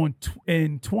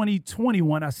in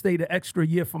 2021. I stayed an extra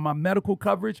year for my medical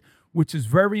coverage, which is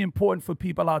very important for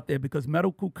people out there because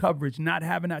medical coverage, not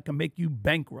having that can make you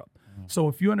bankrupt. So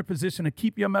if you're in a position to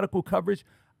keep your medical coverage,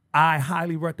 I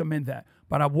highly recommend that.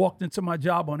 But I walked into my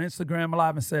job on Instagram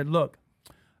Live and said, look,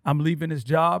 I'm leaving this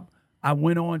job. I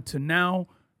went on to now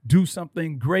do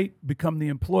something great, become the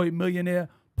employed millionaire,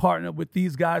 partner with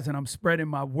these guys, and I'm spreading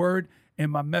my word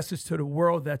and my message to the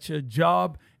world that your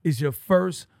job is your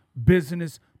first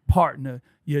business partner.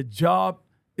 Your job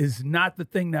is not the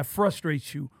thing that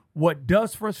frustrates you. What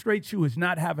does frustrate you is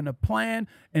not having a plan,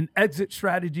 an exit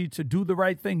strategy to do the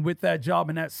right thing with that job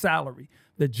and that salary.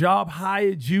 The job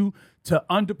hired you to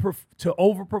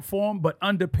overperform but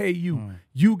underpay you.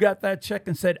 You got that check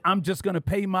and said, I'm just going to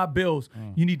pay my bills.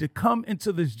 You need to come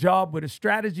into this job with a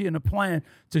strategy and a plan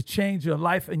to change your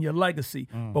life and your legacy.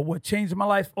 But what changed my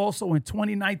life also in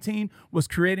 2019 was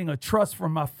creating a trust for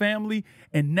my family,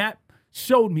 and that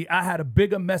showed me I had a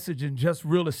bigger message than just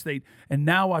real estate. And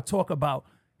now I talk about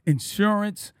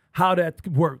insurance, how that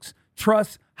works,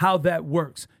 trust, how that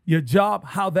works, your job,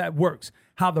 how that works,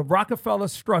 how the Rockefeller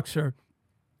structure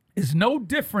is no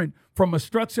different from a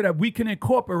structure that we can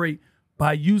incorporate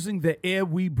by using the air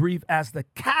we breathe as the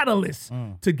catalyst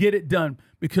to get it done,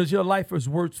 because your life is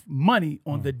worth money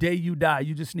on the day you die.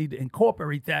 You just need to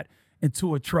incorporate that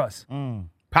into a trust.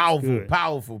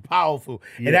 Powerful.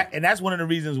 Yeah. And that's one of the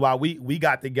reasons why we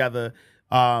got together.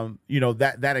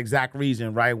 That exact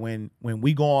reason, right? When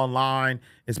we go online,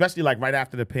 especially like right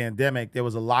after the pandemic, there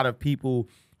was a lot of people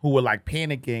who were like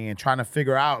panicking and trying to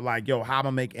figure out like, yo, how I'm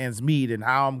gonna make ends meet and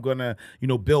how I'm gonna,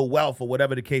 build wealth or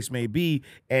whatever the case may be.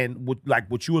 And like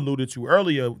what you alluded to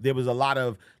earlier, there was a lot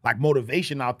of like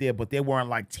motivation out there, but there weren't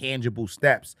like tangible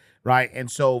steps, right? And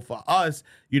so for us,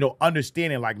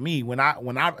 understanding like me, when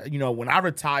I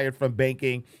retired from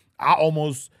banking, I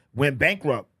almost went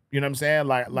bankrupt. You know what I'm saying?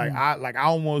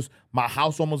 My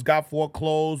house almost got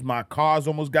foreclosed, my cars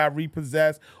almost got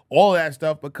repossessed, all that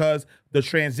stuff because the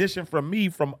transition from me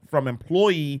from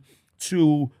employee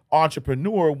to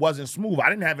entrepreneur wasn't smooth. I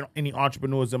didn't have any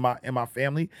entrepreneurs in my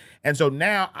family. And so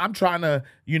now I'm trying to,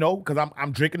 because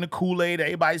I'm drinking the Kool-Aid.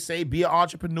 Everybody say be an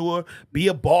entrepreneur, be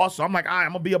a boss. So I'm like, all right,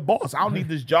 I'm gonna be a boss. I don't need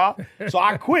this job. So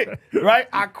I quit, right?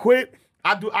 I quit.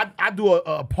 I do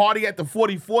a party at the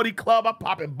 40/40 club. I'm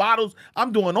popping bottles.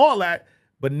 I'm doing all that.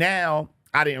 But now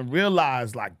I didn't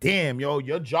realize, like, damn,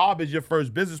 your job is your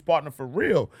first business partner for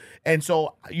real. And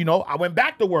so, I went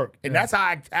back to work. And that's how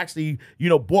I actually,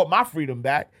 bought my freedom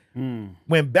back.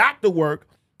 Went back to work.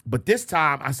 But this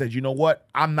time I said, you know what?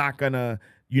 I'm not going to,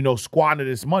 squander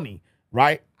this money,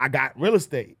 right? I got real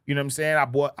estate. You know what I'm saying?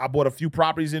 I bought a few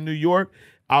properties in New York.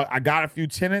 I got a few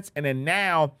tenants. And then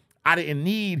now I didn't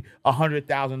need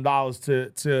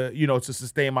 $100,000 to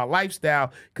sustain my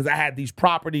lifestyle because I had these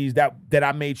properties that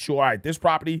I made sure, all right, this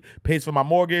property pays for my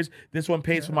mortgage, this one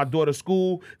pays for my daughter's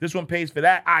school, this one pays for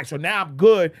that. All right, so now I'm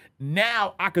good.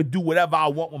 Now I could do whatever I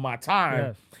want with my time.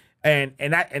 Yes. And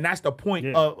that's the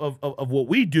point of what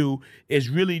we do is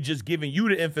really just giving you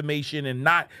the information and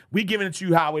not we giving it to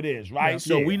you how it is, right?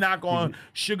 So we're not going to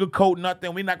sugarcoat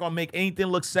nothing. We're not going to make anything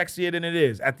look sexier than it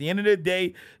is. At the end of the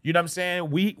day, you know what I'm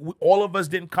saying? We all of us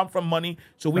didn't come from money,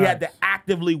 so we had to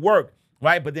actively work,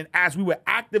 right? But then as we were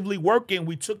actively working,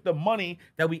 we took the money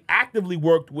that we actively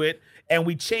worked with and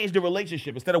we changed the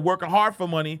relationship. Instead of working hard for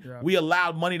money, we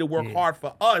allowed money to work hard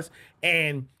for us.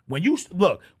 And when you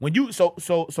look,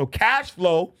 so cash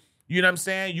flow, you know what I'm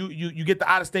saying? You get the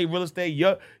out-of-state real estate,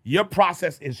 your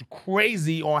process is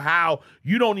crazy on how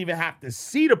you don't even have to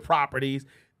see the properties.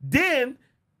 Then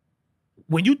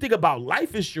when you think about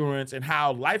life insurance and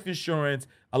how life insurance,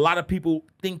 a lot of people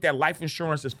think that life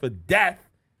insurance is for death.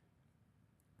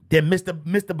 Then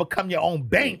Mr. Become Your Own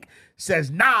Bank says,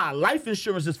 nah, life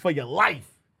insurance is for your life.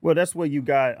 Well, that's where you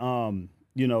got,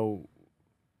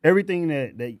 everything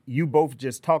that you both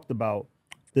just talked about.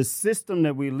 The system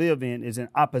that we live in is in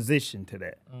opposition to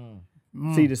that.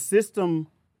 See, the system,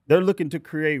 they're looking to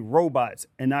create robots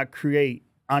and not create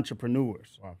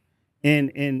entrepreneurs. Wow.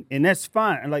 And that's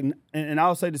fine. And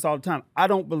I'll say this all the time. I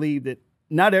don't believe that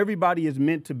not everybody is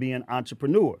meant to be an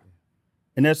entrepreneur.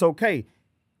 And that's okay.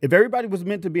 If everybody was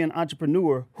meant to be an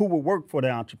entrepreneur, who would work for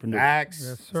the entrepreneur? Facts.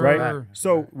 Yes, sir. Right?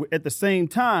 So at the same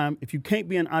time, if you can't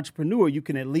be an entrepreneur, you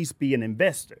can at least be an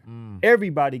investor.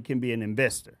 Everybody can be an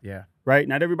investor. Yeah. Right?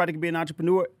 Not everybody can be an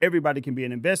entrepreneur. Everybody can be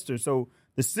an investor. So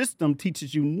the system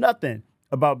teaches you nothing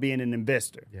about being an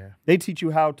investor. Yeah. They teach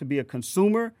you how to be a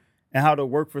consumer and how to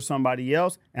work for somebody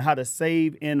else and how to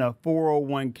save in a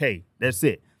 401k. That's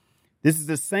it. This is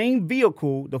the same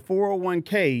vehicle, the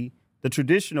 401k, the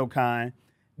traditional kind,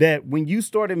 that when you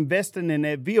start investing in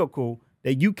that vehicle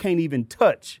that you can't even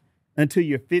touch until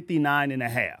you're 59 and a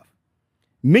half.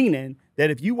 Meaning that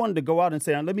if you wanted to go out and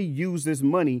say, let me use this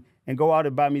money and go out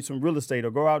and buy me some real estate or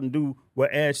go out and do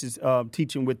what Ash is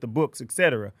teaching with the books, et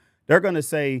cetera, they're going to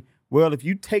say, well, if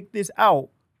you take this out,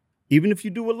 even if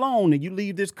you do a loan and you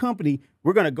leave this company,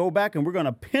 we're going to go back and we're going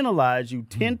to penalize you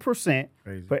 10%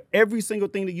 for every single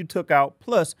thing that you took out.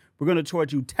 Plus, we're going to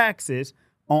charge you taxes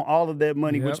on all of that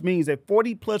money, which means that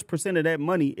 40+% of that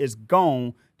money is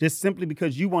gone just simply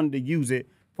because you wanted to use it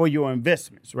for your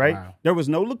investments, right? Wow. There was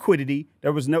no liquidity.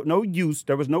 There was no use.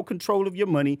 There was no control of your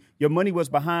money. Your money was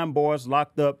behind bars,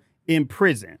 locked up in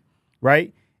prison,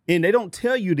 right? And they don't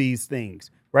tell you these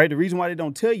things, right? The reason why they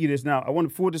don't tell you this now, I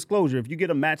want full disclosure. If you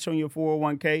get a match on your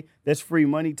 401k, that's free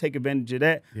money. Take advantage of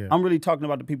that. Yeah. I'm really talking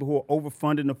about the people who are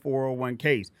overfunding the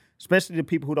 401ks, especially the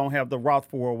people who don't have the Roth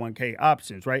 401k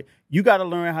options, right? You got to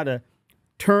learn how to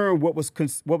turn what was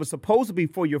supposed to be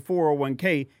for your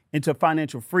 401k into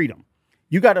financial freedom.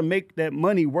 You got to make that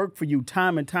money work for you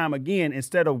time and time again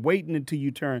instead of waiting until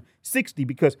you turn 60,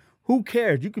 because who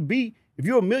cares? You could be, if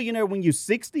you're a millionaire when you're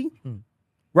 60,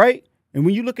 right? And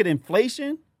when you look at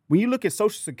inflation, when you look at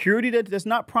Social Security that's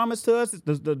not promised to us,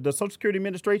 the Social Security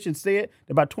Administration said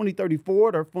that by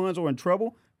 2034, their funds are in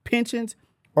trouble. Pensions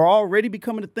are already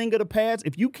becoming a thing of the past.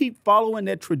 If you keep following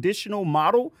that traditional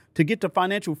model to get to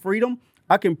financial freedom,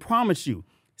 I can promise you,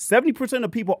 70%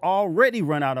 of people already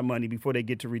run out of money before they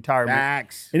get to retirement.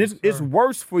 Facts. And it's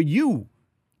worse for you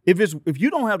If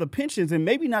you don't have the pensions and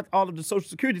maybe not all of the Social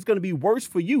Security, it's going to be worse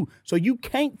for you. So you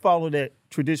can't follow that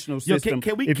traditional system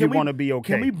if you want to be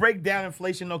okay. Can we break down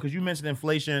inflation though? Because you mentioned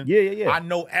inflation. Yeah. I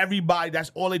know everybody. That's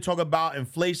all they talk about: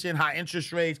 inflation, high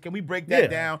interest rates. Can we break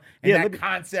that down? And that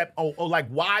concept, like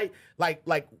why, like,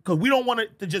 because we don't want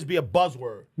it to just be a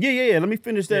buzzword. Yeah. Let me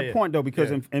finish that point though, because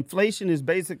inflation is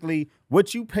basically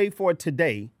what you pay for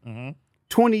today.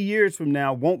 20 years from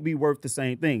now won't be worth the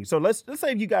same thing. So let's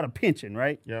say you got a pension,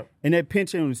 right? Yep. And that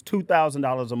pension was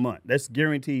 $2,000 a month. That's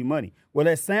guaranteed money. Well,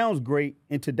 that sounds great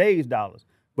in today's dollars,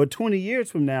 but 20 years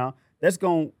from now, that's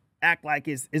going to act like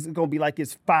it's going to be like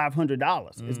it's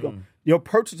 $500. It's your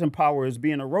purchasing power is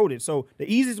being eroded. So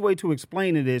the easiest way to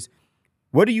explain it is,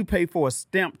 what do you pay for a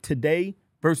stamp today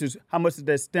versus how much did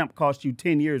that stamp cost you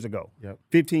 10 years ago,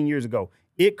 15 years ago?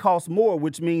 It costs more,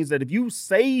 which means that if you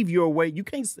save your way, you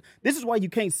can't. This is why you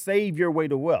can't save your way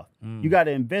to wealth. You got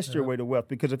to invest your way to wealth,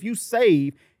 because if you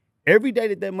save, every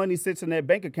day that money sits in that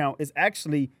bank account is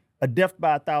actually a death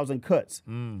by 1,000 cuts.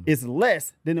 It's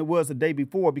less than it was the day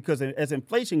before, because as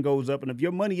inflation goes up, and if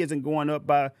your money isn't going up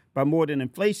by more than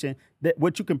inflation, that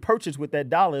what you can purchase with that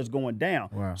dollar is going down.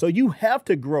 Wow. So you have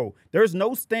to grow. There's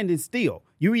no standing still.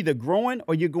 You're either growing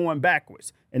or you're going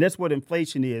backwards. And that's what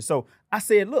inflation is. So I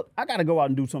said, look, I got to go out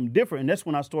and do something different. And that's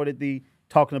when I started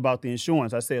talking about the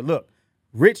insurance. I said, look,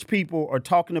 rich people are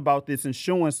talking about this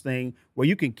insurance thing where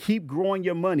you can keep growing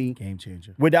your money. Game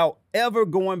changer. Without ever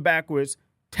going backwards,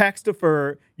 tax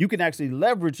deferred. You can actually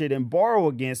leverage it and borrow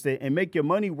against it and make your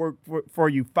money work for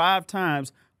you 5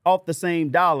 times off the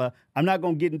same dollar. I'm not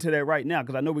going to get into that right now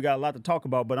because I know we got a lot to talk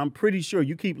about, but I'm pretty sure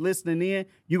you keep listening in,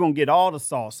 you're going to get all the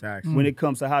sauce when it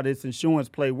comes to how this insurance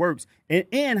play works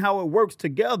and how it works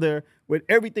together with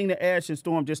everything that Ash and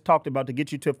Storm just talked about to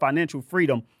get you to financial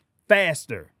freedom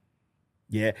faster.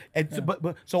 Yeah. And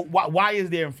so why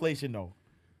is there inflation though?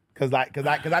 Because I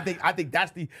think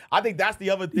that's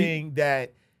the other thing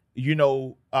that, you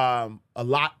know, a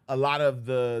lot of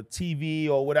the TV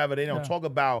or whatever, they don't talk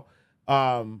about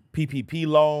PPP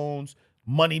loans,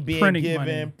 money being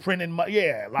printing money.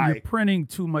 Yeah, like you're printing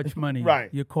too much money. Right.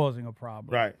 You're causing a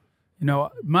problem. Right. You know,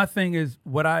 my thing is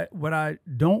what I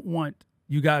don't want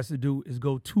you guys to do is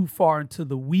go too far into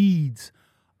the weeds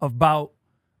about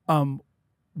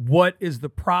what is the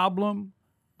problem.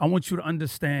 I want you to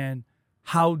understand,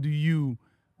 how do you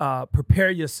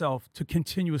prepare yourself to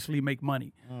continuously make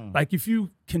money? Like if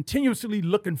you continuously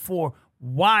looking for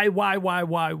why,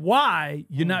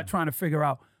 you're not trying to figure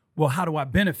out, well, how do I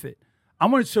benefit?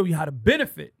 I'm going to show you how to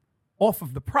benefit off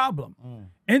of the problem.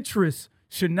 Interest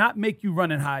should not make you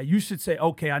running high. You should say,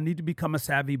 okay, I need to become a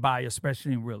savvy buyer,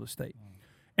 especially in real estate.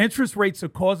 Interest rates are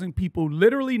causing people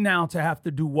literally now to have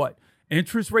to do what?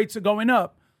 Interest rates are going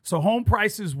up. So home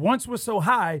prices once were so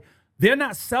high, they're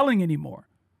not selling anymore.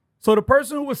 So the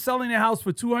person who was selling their house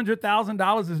for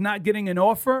 $200,000 is not getting an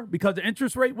offer because the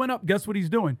interest rate went up. Guess what he's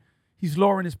doing? He's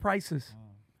lowering his prices.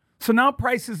 So now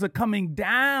prices are coming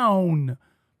down.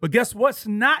 But guess what's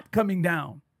not coming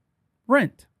down?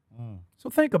 Rent.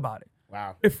 So think about it.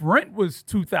 Wow. If rent was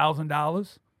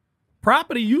 $2,000,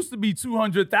 property used to be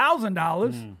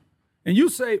 $200,000, and you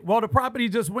say, well, the property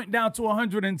just went down to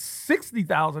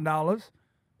 $160,000,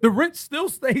 the rent still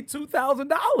stayed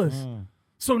 $2,000.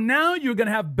 So now you're going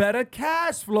to have better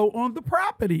cash flow on the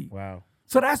property. Wow.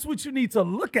 So that's what you need to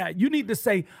look at. You need to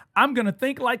say, I'm going to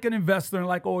think like an investor, and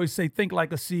like I always say, think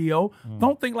like a CEO.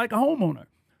 Don't think like a homeowner.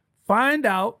 Find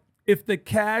out if the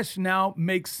cash now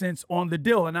makes sense on the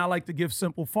deal. And I like to give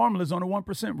simple formulas on a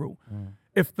 1% rule.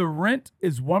 If the rent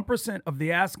is 1% of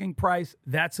the asking price,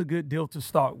 that's a good deal to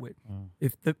start with.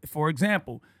 For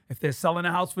example, if they're selling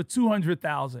a house for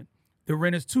 $200,000, the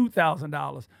rent is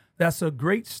 $2,000. That's a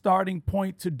great starting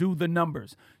point to do the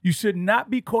numbers. You should not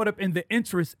be caught up in the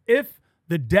interest if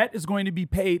the debt is going to be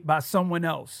paid by someone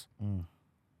else,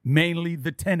 mainly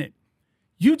the tenant.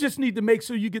 You just need to make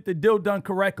sure you get the deal done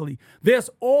correctly. There's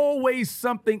always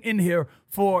something in here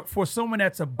for someone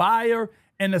that's a buyer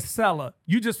and a seller.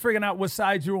 You just figuring out what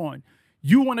side you're on.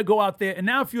 You want to go out there, and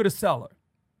now if you're the seller,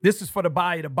 this is for the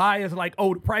buyer. The buyer's like,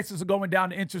 oh, the prices are going down,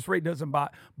 the interest rate doesn't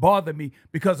bother me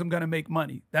because I'm going to make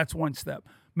money. That's one step.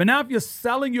 But now if you're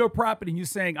selling your property and you're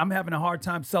saying, I'm having a hard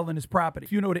time selling this property,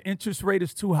 if you know the interest rate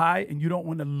is too high and you don't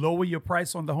want to lower your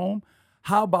price on the home,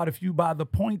 how about if you buy the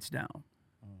points down?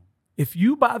 If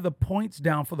you buy the points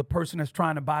down for the person that's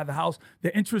trying to buy the house,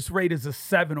 the interest rate is a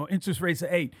 7 or interest rate's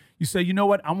a 8. You say, you know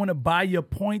what? I want to buy your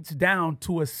points down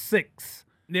to a 6.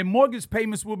 Their mortgage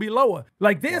payments will be lower.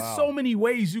 Like there's so many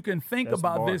ways you can think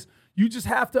about this. You just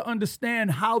have to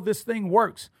understand how this thing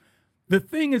works. The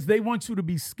thing is, they want you to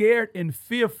be scared and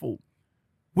fearful.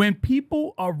 When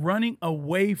people are running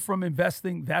away from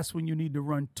investing, that's when you need to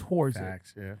run towards it.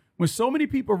 Yeah. When so many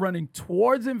people are running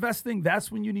towards investing,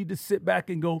 that's when you need to sit back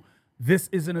and go, this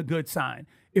isn't a good sign.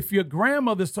 If your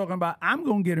grandmother's talking about, I'm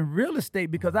going to get in real estate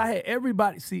because I had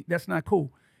everybody, see, that's not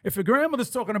cool. If your grandmother's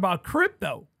talking about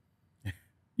crypto,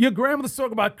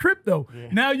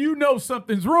 now you know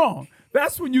something's wrong.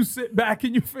 That's when you sit back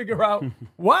and you figure out,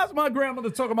 why is my grandmother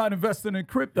talking about investing in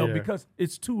crypto? Yeah. Because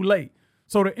it's too late.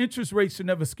 So the interest rate should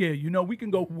never scare you. You know, we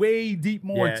can go way deep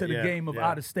more into the game of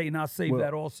out of state, and I'll save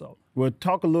that also. We'll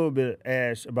talk a little bit,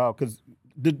 Ash, about, because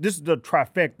this is the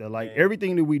trifecta. Like,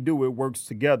 everything that we do, it works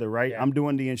together, right? Yeah. I'm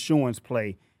doing the insurance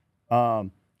play,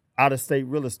 out-of-state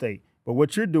real estate. But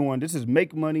what you're doing, this is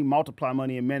make money, multiply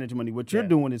money, and manage money. What you're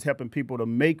doing is helping people to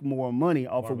make more money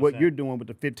off 100%. Of what you're doing with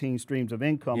the 15 streams of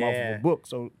income off of a book.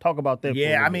 So talk about that.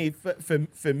 Yeah, I mean,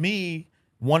 for me,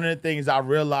 one of the things I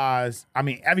realized, I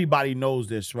mean, everybody knows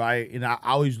this, right? And I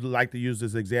always like to use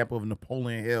this example of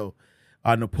Napoleon Hill.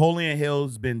 Napoleon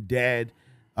Hill's been dead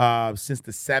since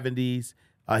the 70s.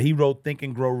 He wrote Think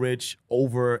and Grow Rich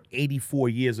over 84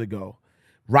 years ago.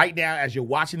 Right now, as you're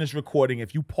watching this recording,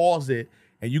 if you pause it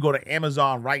and you go to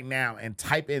Amazon right now and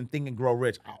type in Think and Grow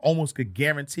Rich, I almost could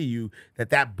guarantee you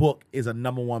that book is a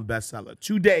 #1 bestseller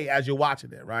today as you're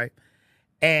watching it, right?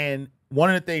 And one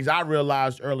of the things I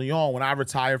realized early on when I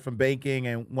retired from banking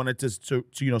and wanted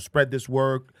to spread this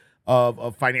work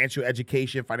of financial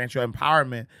education, financial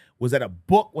empowerment, was that a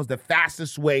book was the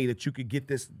fastest way that you could get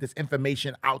this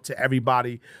information out to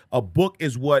everybody. A book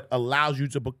is what allows you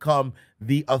to become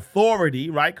the authority,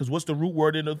 right? Because what's the root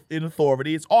word in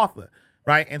authority? It's author,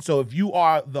 right? And so if you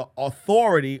are the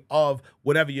authority of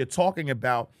whatever you're talking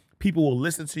about, people will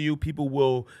listen to you. People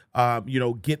will,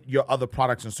 get your other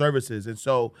products and services. And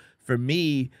so for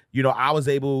me, I was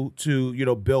able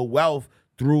to, build wealth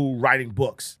through writing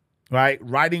books, right?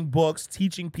 Writing books,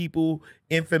 teaching people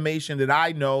information that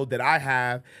I know, that I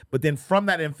have. But then from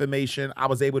that information, I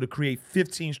was able to create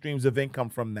 15 streams of income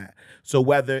from that. So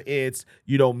whether it's,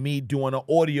 me doing an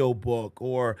audio book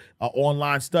or an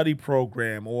online study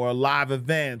program or live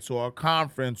events or a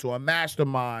conference or a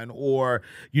mastermind or,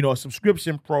 a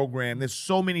subscription program, there's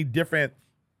so many different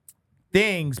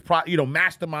things,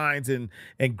 masterminds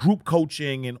and group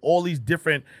coaching and all these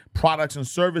different products and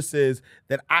services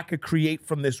that I could create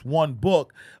from this one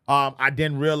book. I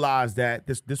then realized that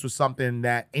this was something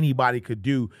that anybody could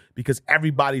do because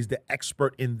everybody's the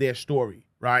expert in their story,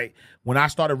 right? When I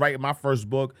started writing my first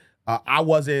book, I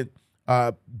wasn't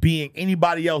being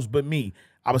anybody else but me.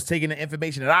 I was taking the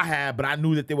information that I had, but I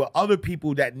knew that there were other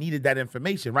people that needed that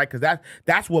information, right? Because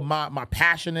that's what my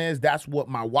passion is. That's what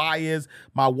my why is.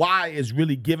 My why is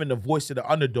really giving the voice to the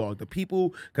underdog, the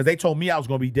people, because they told me I was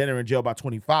going to be dead or in jail by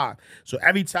 25. So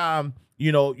every time,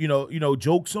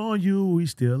 joke's on you, he's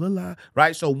still alive,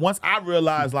 right? So once I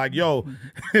realized, nah,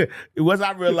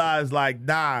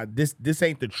 this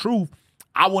ain't the truth.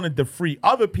 I wanted to free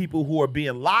other people who are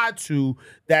being lied to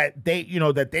that they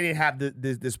didn't have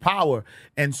this power.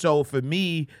 And so for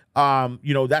me,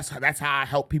 that's how I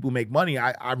help people make money.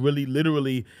 I really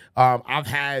literally, I've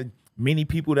had many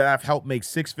people that I've helped make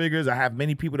 6 figures. I have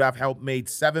many people that I've helped make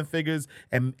 7 figures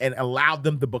and allowed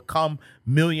them to become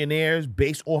millionaires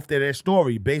based off their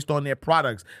story, based on their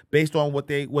products, based on what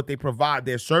they provide,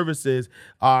 their services.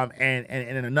 And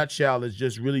in a nutshell, it's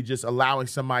just really just allowing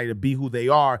somebody to be who they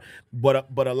are. But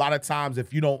a lot of times,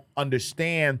 if you don't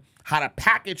understand how to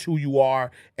package who you are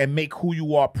and make who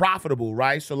you are profitable,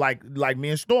 right? So like me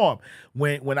and Storm,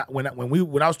 when I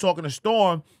was talking to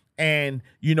Storm, and,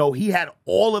 he had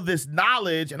all of this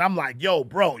knowledge, and I'm like, yo,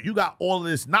 bro, you got all of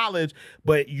this knowledge,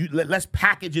 but let's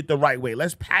package it the right way.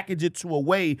 Let's package it to a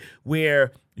way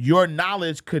where your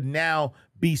knowledge could now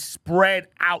be spread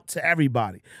out to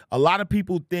everybody. A lot of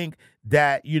people think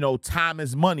that, time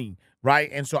is money,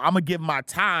 right? And so I'm going to give my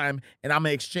time, and I'm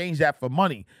going to exchange that for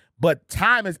money. But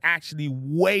time is actually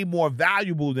way more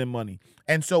valuable than money.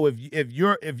 And so if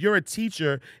you're a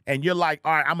teacher and you're like,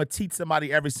 all right, I'm going to teach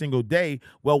somebody every single day,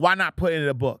 well, why not put it in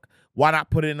a book? Why not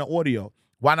put it in the audio?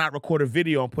 Why not record a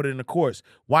video and put it in a course?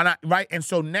 Why not, right? And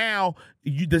so now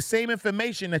the same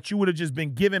information that you would have just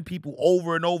been giving people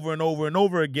over and over and over and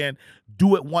over again,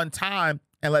 do it one time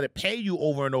and let it pay you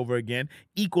over and over again,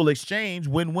 equal exchange,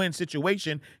 win-win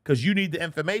situation, because you need the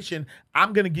information.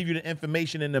 I'm going to give you the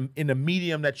information in the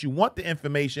medium that you want the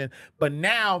information, but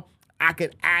now I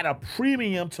could add a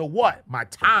premium to what? My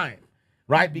time,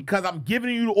 right? Because I'm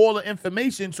giving you all the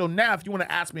information. So now if you want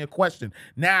to ask me a question,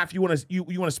 now if you want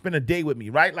to spend a day with me,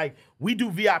 right? Like we do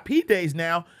VIP days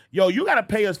now. Yo, you got to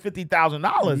pay us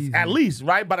 $50,000 at least,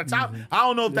 right? By the time, I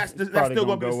don't know if that's still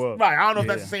going to be, right? I don't know if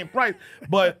that's the same price,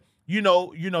 but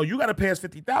you got to pay us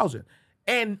 $50,000.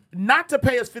 And not to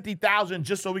pay us $50,000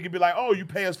 just so we can be like, oh, you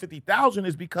pay us $50,000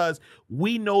 is because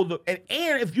we know and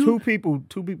if you two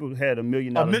people had $1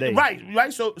 million a day.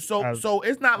 Right. So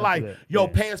it's not like,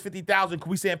 pay us $50,000. Can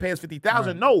we say pay us $50,000?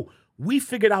 Right. No, we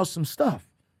figured out some stuff.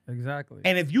 Exactly.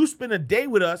 And if you spend a day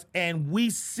with us and we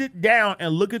sit down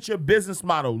and look at your business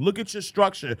model, look at your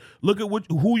structure, look at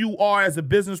who you are as a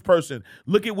business person,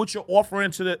 look at what you're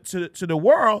offering to the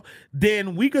world,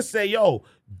 then we could say, yo,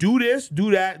 do this,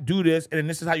 do that, do this, and then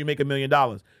this is how you make $1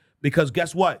 million. Because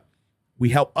guess what? We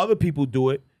help other people do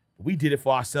it. We did it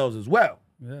for ourselves as well.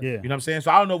 Yeah. You know what I'm saying?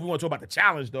 So I don't know if we want to talk about the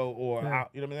challenge though, or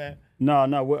you know what I'm saying?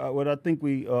 No. What I think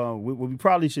what we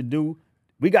probably should do,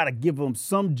 we got to give them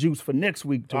some juice for next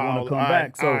week to want to come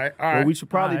back. So what we should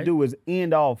probably do is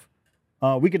end off.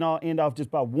 We can all end off just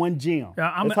by one gem.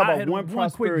 Let's talk about one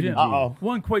prosperity gem.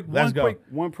 One quick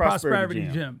prosperity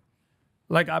gem.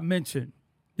 Like I mentioned,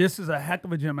 this is a heck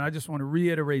of a gem, and I just want to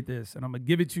reiterate this, and I'm going to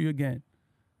give it to you again.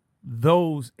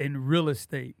 Those in real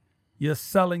estate, you're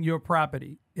selling your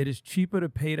property. It is cheaper to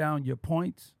pay down your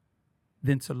points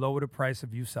than to lower the price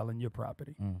of you selling your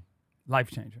property. Life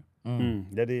changer.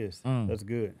 That is. That's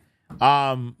good.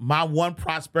 My one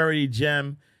prosperity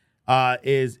gem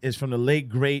is from the late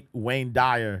great Wayne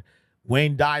Dyer.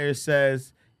 Wayne Dyer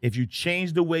says, if you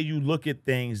change the way you look at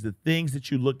things, the things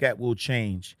that you look at will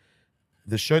change.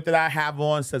 The shirt that I have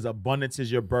on says abundance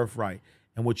is your birthright.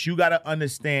 And what you got to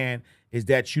understand is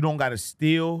that you don't got to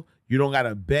steal, you don't got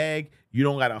to beg, you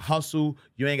don't got to hustle,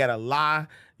 you ain't got to lie,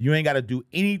 you ain't got to do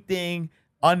anything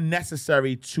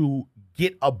unnecessary to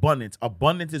get abundance.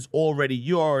 Abundance is already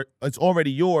yours. It's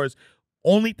already yours.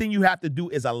 Only thing you have to do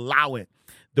is allow it.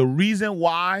 The reason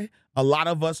why a lot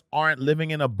of us aren't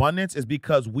living in abundance is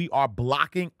because we are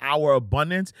blocking our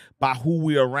abundance by who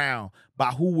we're around, by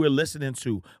who we're listening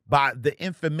to, by the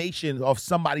information of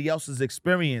somebody else's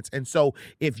experience. And so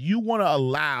if you want to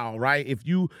allow, right,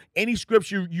 any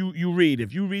scripture you read,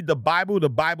 if you read the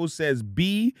Bible says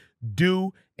be,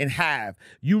 do, and have.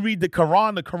 You read the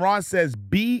Quran says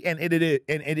be, and it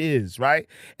is, right?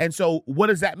 And so what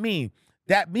does that mean?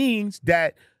 That means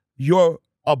that your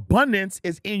abundance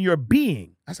is in your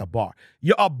being. That's a bar.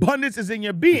 Your abundance is in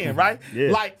your being, right?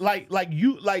 Yeah. Like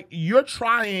you're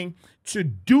trying to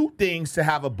do things to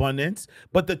have abundance,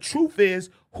 but the truth is,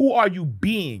 who are you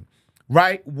being,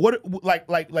 right? What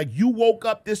like you woke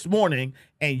up this morning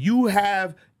and you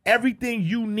have everything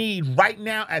you need right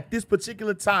now at this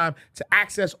particular time to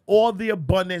access all the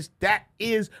abundance that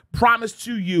is promised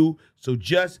to you. So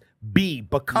just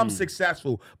become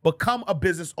successful, become a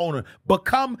business owner,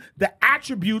 become the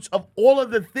attributes of all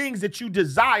of the things that you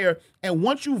desire. And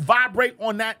once you vibrate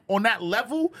on that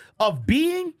level of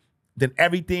being, then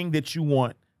everything that you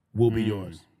want will be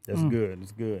yours. That's good.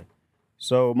 That's good.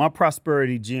 So my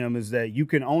prosperity gem is that you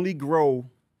can only grow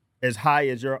as high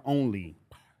as your only.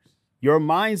 Your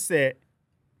mindset,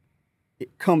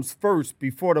 it comes first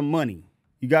before the money.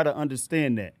 You got to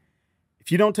understand that.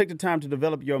 If you don't take the time to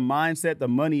develop your mindset, the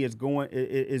money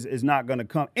is not going to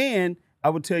come. And I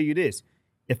would tell you this: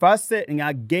 if I said and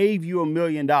I gave you $1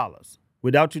 million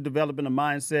without you developing a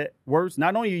mindset, worse,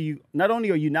 not only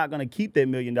are you not going to keep that $1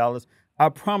 million, I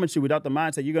promise you, without the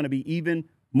mindset, you're going to be even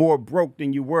more broke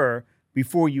than you were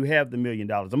before you have the $1 million.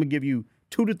 I'm going to give you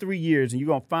 2 to 3 years, and you're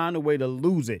going to find a way to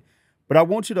lose it. But I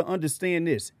want you to understand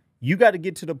this: you got to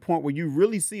get to the point where you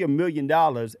really see $1 million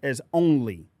as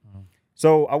only.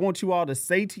 So I want you all to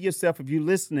say to yourself, if you're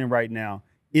listening right now,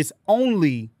 it's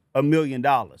only $1 million.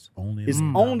 It's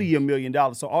only $1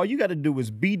 million. So all you got to do is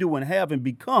be, do, and have, and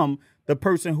become the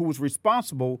person who is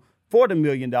responsible for the $1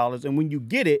 million. And when you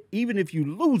get it, even if you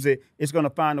lose it, it's going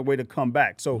to find a way to come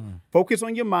back. So focus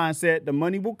on your mindset. The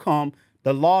money will come.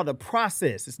 The law of the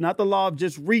process. It's not the law of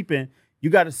just reaping. You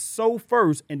got to sow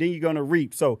first, and then you're going to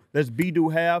reap. So let's be, do,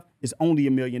 have. It's only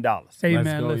 $1 million. Hey,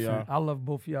 man, listen, y'all. I love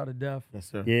both of y'all to death.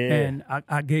 Yes, sir. Yeah. And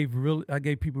I gave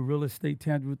people real estate,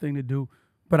 tangible thing to do,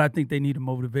 but I think they need a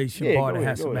motivation bar to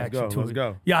have some action to it. Let's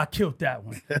go. Yeah, I killed that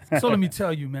one. So let me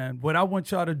tell you, man, what I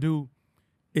want y'all to do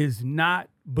is not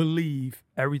believe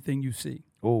everything you see.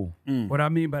 Oh. What I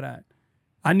mean by that,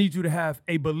 I need you to have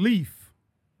a belief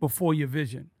before your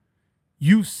vision.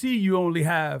 You see you only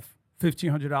have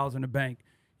 $1,500 in the bank.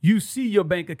 You see your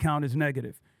bank account is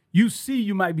negative. You see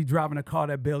you might be driving a car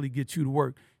that barely gets you to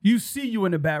work. You see you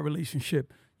in a bad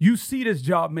relationship. You see this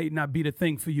job may not be the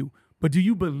thing for you. But do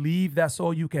you believe that's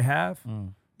all you can have?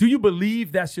 Do you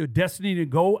believe that's your destiny to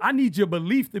go? I need your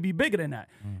belief to be bigger than that.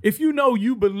 If you know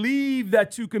you believe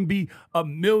that you can be a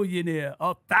millionaire,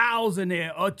 a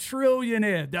thousandaire, a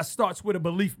trillionaire, that starts with a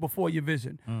belief before your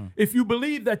vision. If you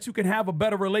believe that you can have a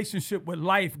better relationship with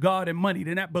life, God, and money,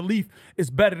 then that belief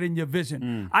is better than your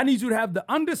vision. I need you to have the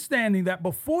understanding that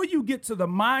before you get to the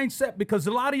mindset, because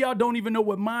a lot of y'all don't even know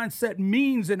what mindset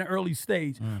means in the early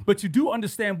stage, but you do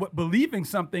understand what believing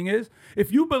something is.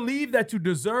 If you believe that you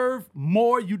deserve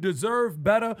more, you deserve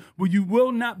better, well, you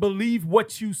will not believe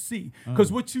what you see.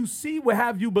 Because what you see will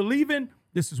have you believing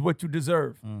this is what you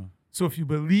deserve. So if you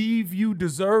believe you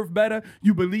deserve better,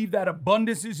 you believe that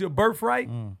abundance is your birthright,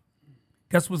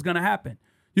 guess what's going to happen?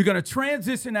 You're going to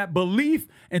transition that belief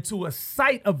into a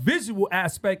sight, a visual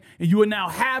aspect, and you will now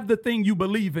have the thing you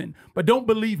believe in. But don't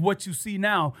believe what you see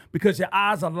now, because your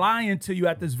eyes are lying to you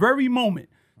at this very moment,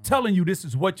 telling you this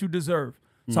is what you deserve.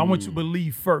 So I want you to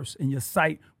believe first, and your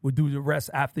sight will do the rest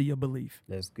after your belief.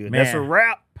 That's good. Man. That's a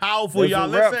wrap. Powerful, That's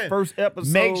y'all. a wrap. Listen, First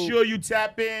episode. Make sure you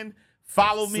tap in.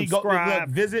 Follow me.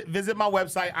 Subscribe. Go look, visit my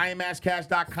website,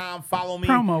 iamashcash.com. Follow me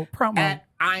Promo. at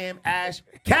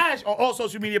iamashcash on all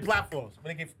social media platforms.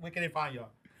 Where can they find y'all?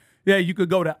 Yeah, you could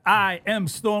go to I am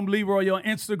Storm Leroy on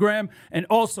Instagram, and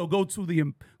also go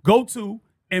to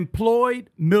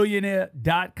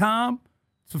employedmillionaire.com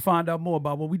to find out more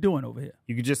about what we're doing over here.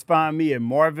 You can just find me at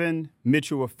Marvin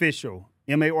Mitchell Official,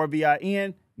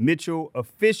 MARVIN Mitchell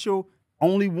Official.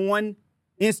 Only one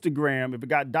Instagram. If it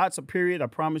got dots or period, I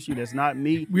promise you that's not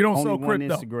me. We don't Only sell one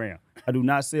crypto. Instagram. I do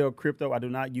not sell crypto. I do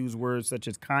not use words such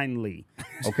as kindly.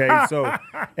 Okay, so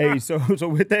so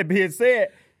with that being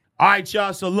said, all right,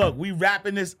 y'all. So look, we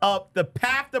wrapping this up. The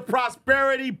Path to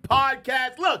Prosperity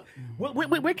podcast. Look,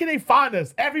 where can they find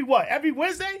us? Every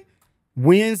Wednesday?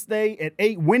 Wednesday at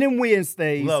 8, Winning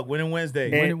Wednesdays. Look, Winning Wednesday.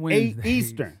 At Winning Wednesdays. 8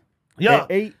 Eastern. Yeah.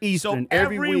 At 8 Eastern. So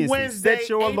every Wednesday, Set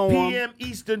your 8 alarm. p.m.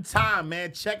 Eastern time,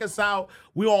 man. Check us out.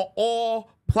 We're on all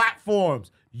platforms.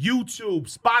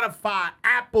 YouTube, Spotify,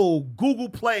 Apple, Google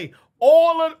Play,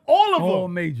 all of them. All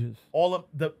majors. All of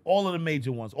the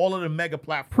major ones. All of the mega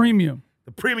platforms. Premium.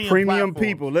 The premium Premium platforms.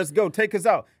 people. Let's go. Take us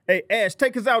out. Hey, Ash,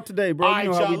 take us out today, bro. All right, You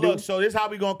know how y'all, we look, do. so this is how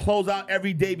we gonna close out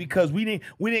every day, because we didn't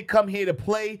come here to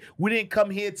play. We didn't come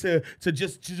here to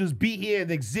just be here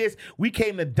and exist. We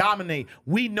came to dominate.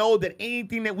 We know that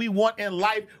anything that we want in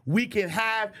life, we can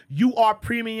have. You are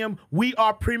premium. We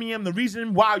are premium. The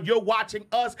reason why you're watching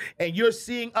us and you're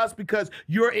seeing us, because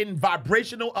you're in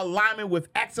vibrational alignment with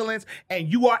excellence, and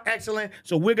you are excellent.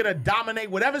 So we're gonna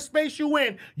dominate whatever space you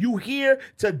in. You here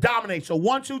to dominate. So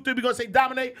 1, 2, 3. We're gonna say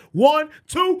dominate. 1,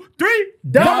 2, 3.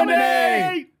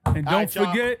 Dominate! And All don't right, y'all.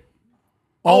 forget,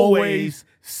 always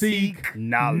seek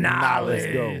Knowledge. knowledge.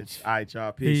 Let's go. All right,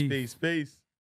 y'all. Peace, Peace. peace, peace.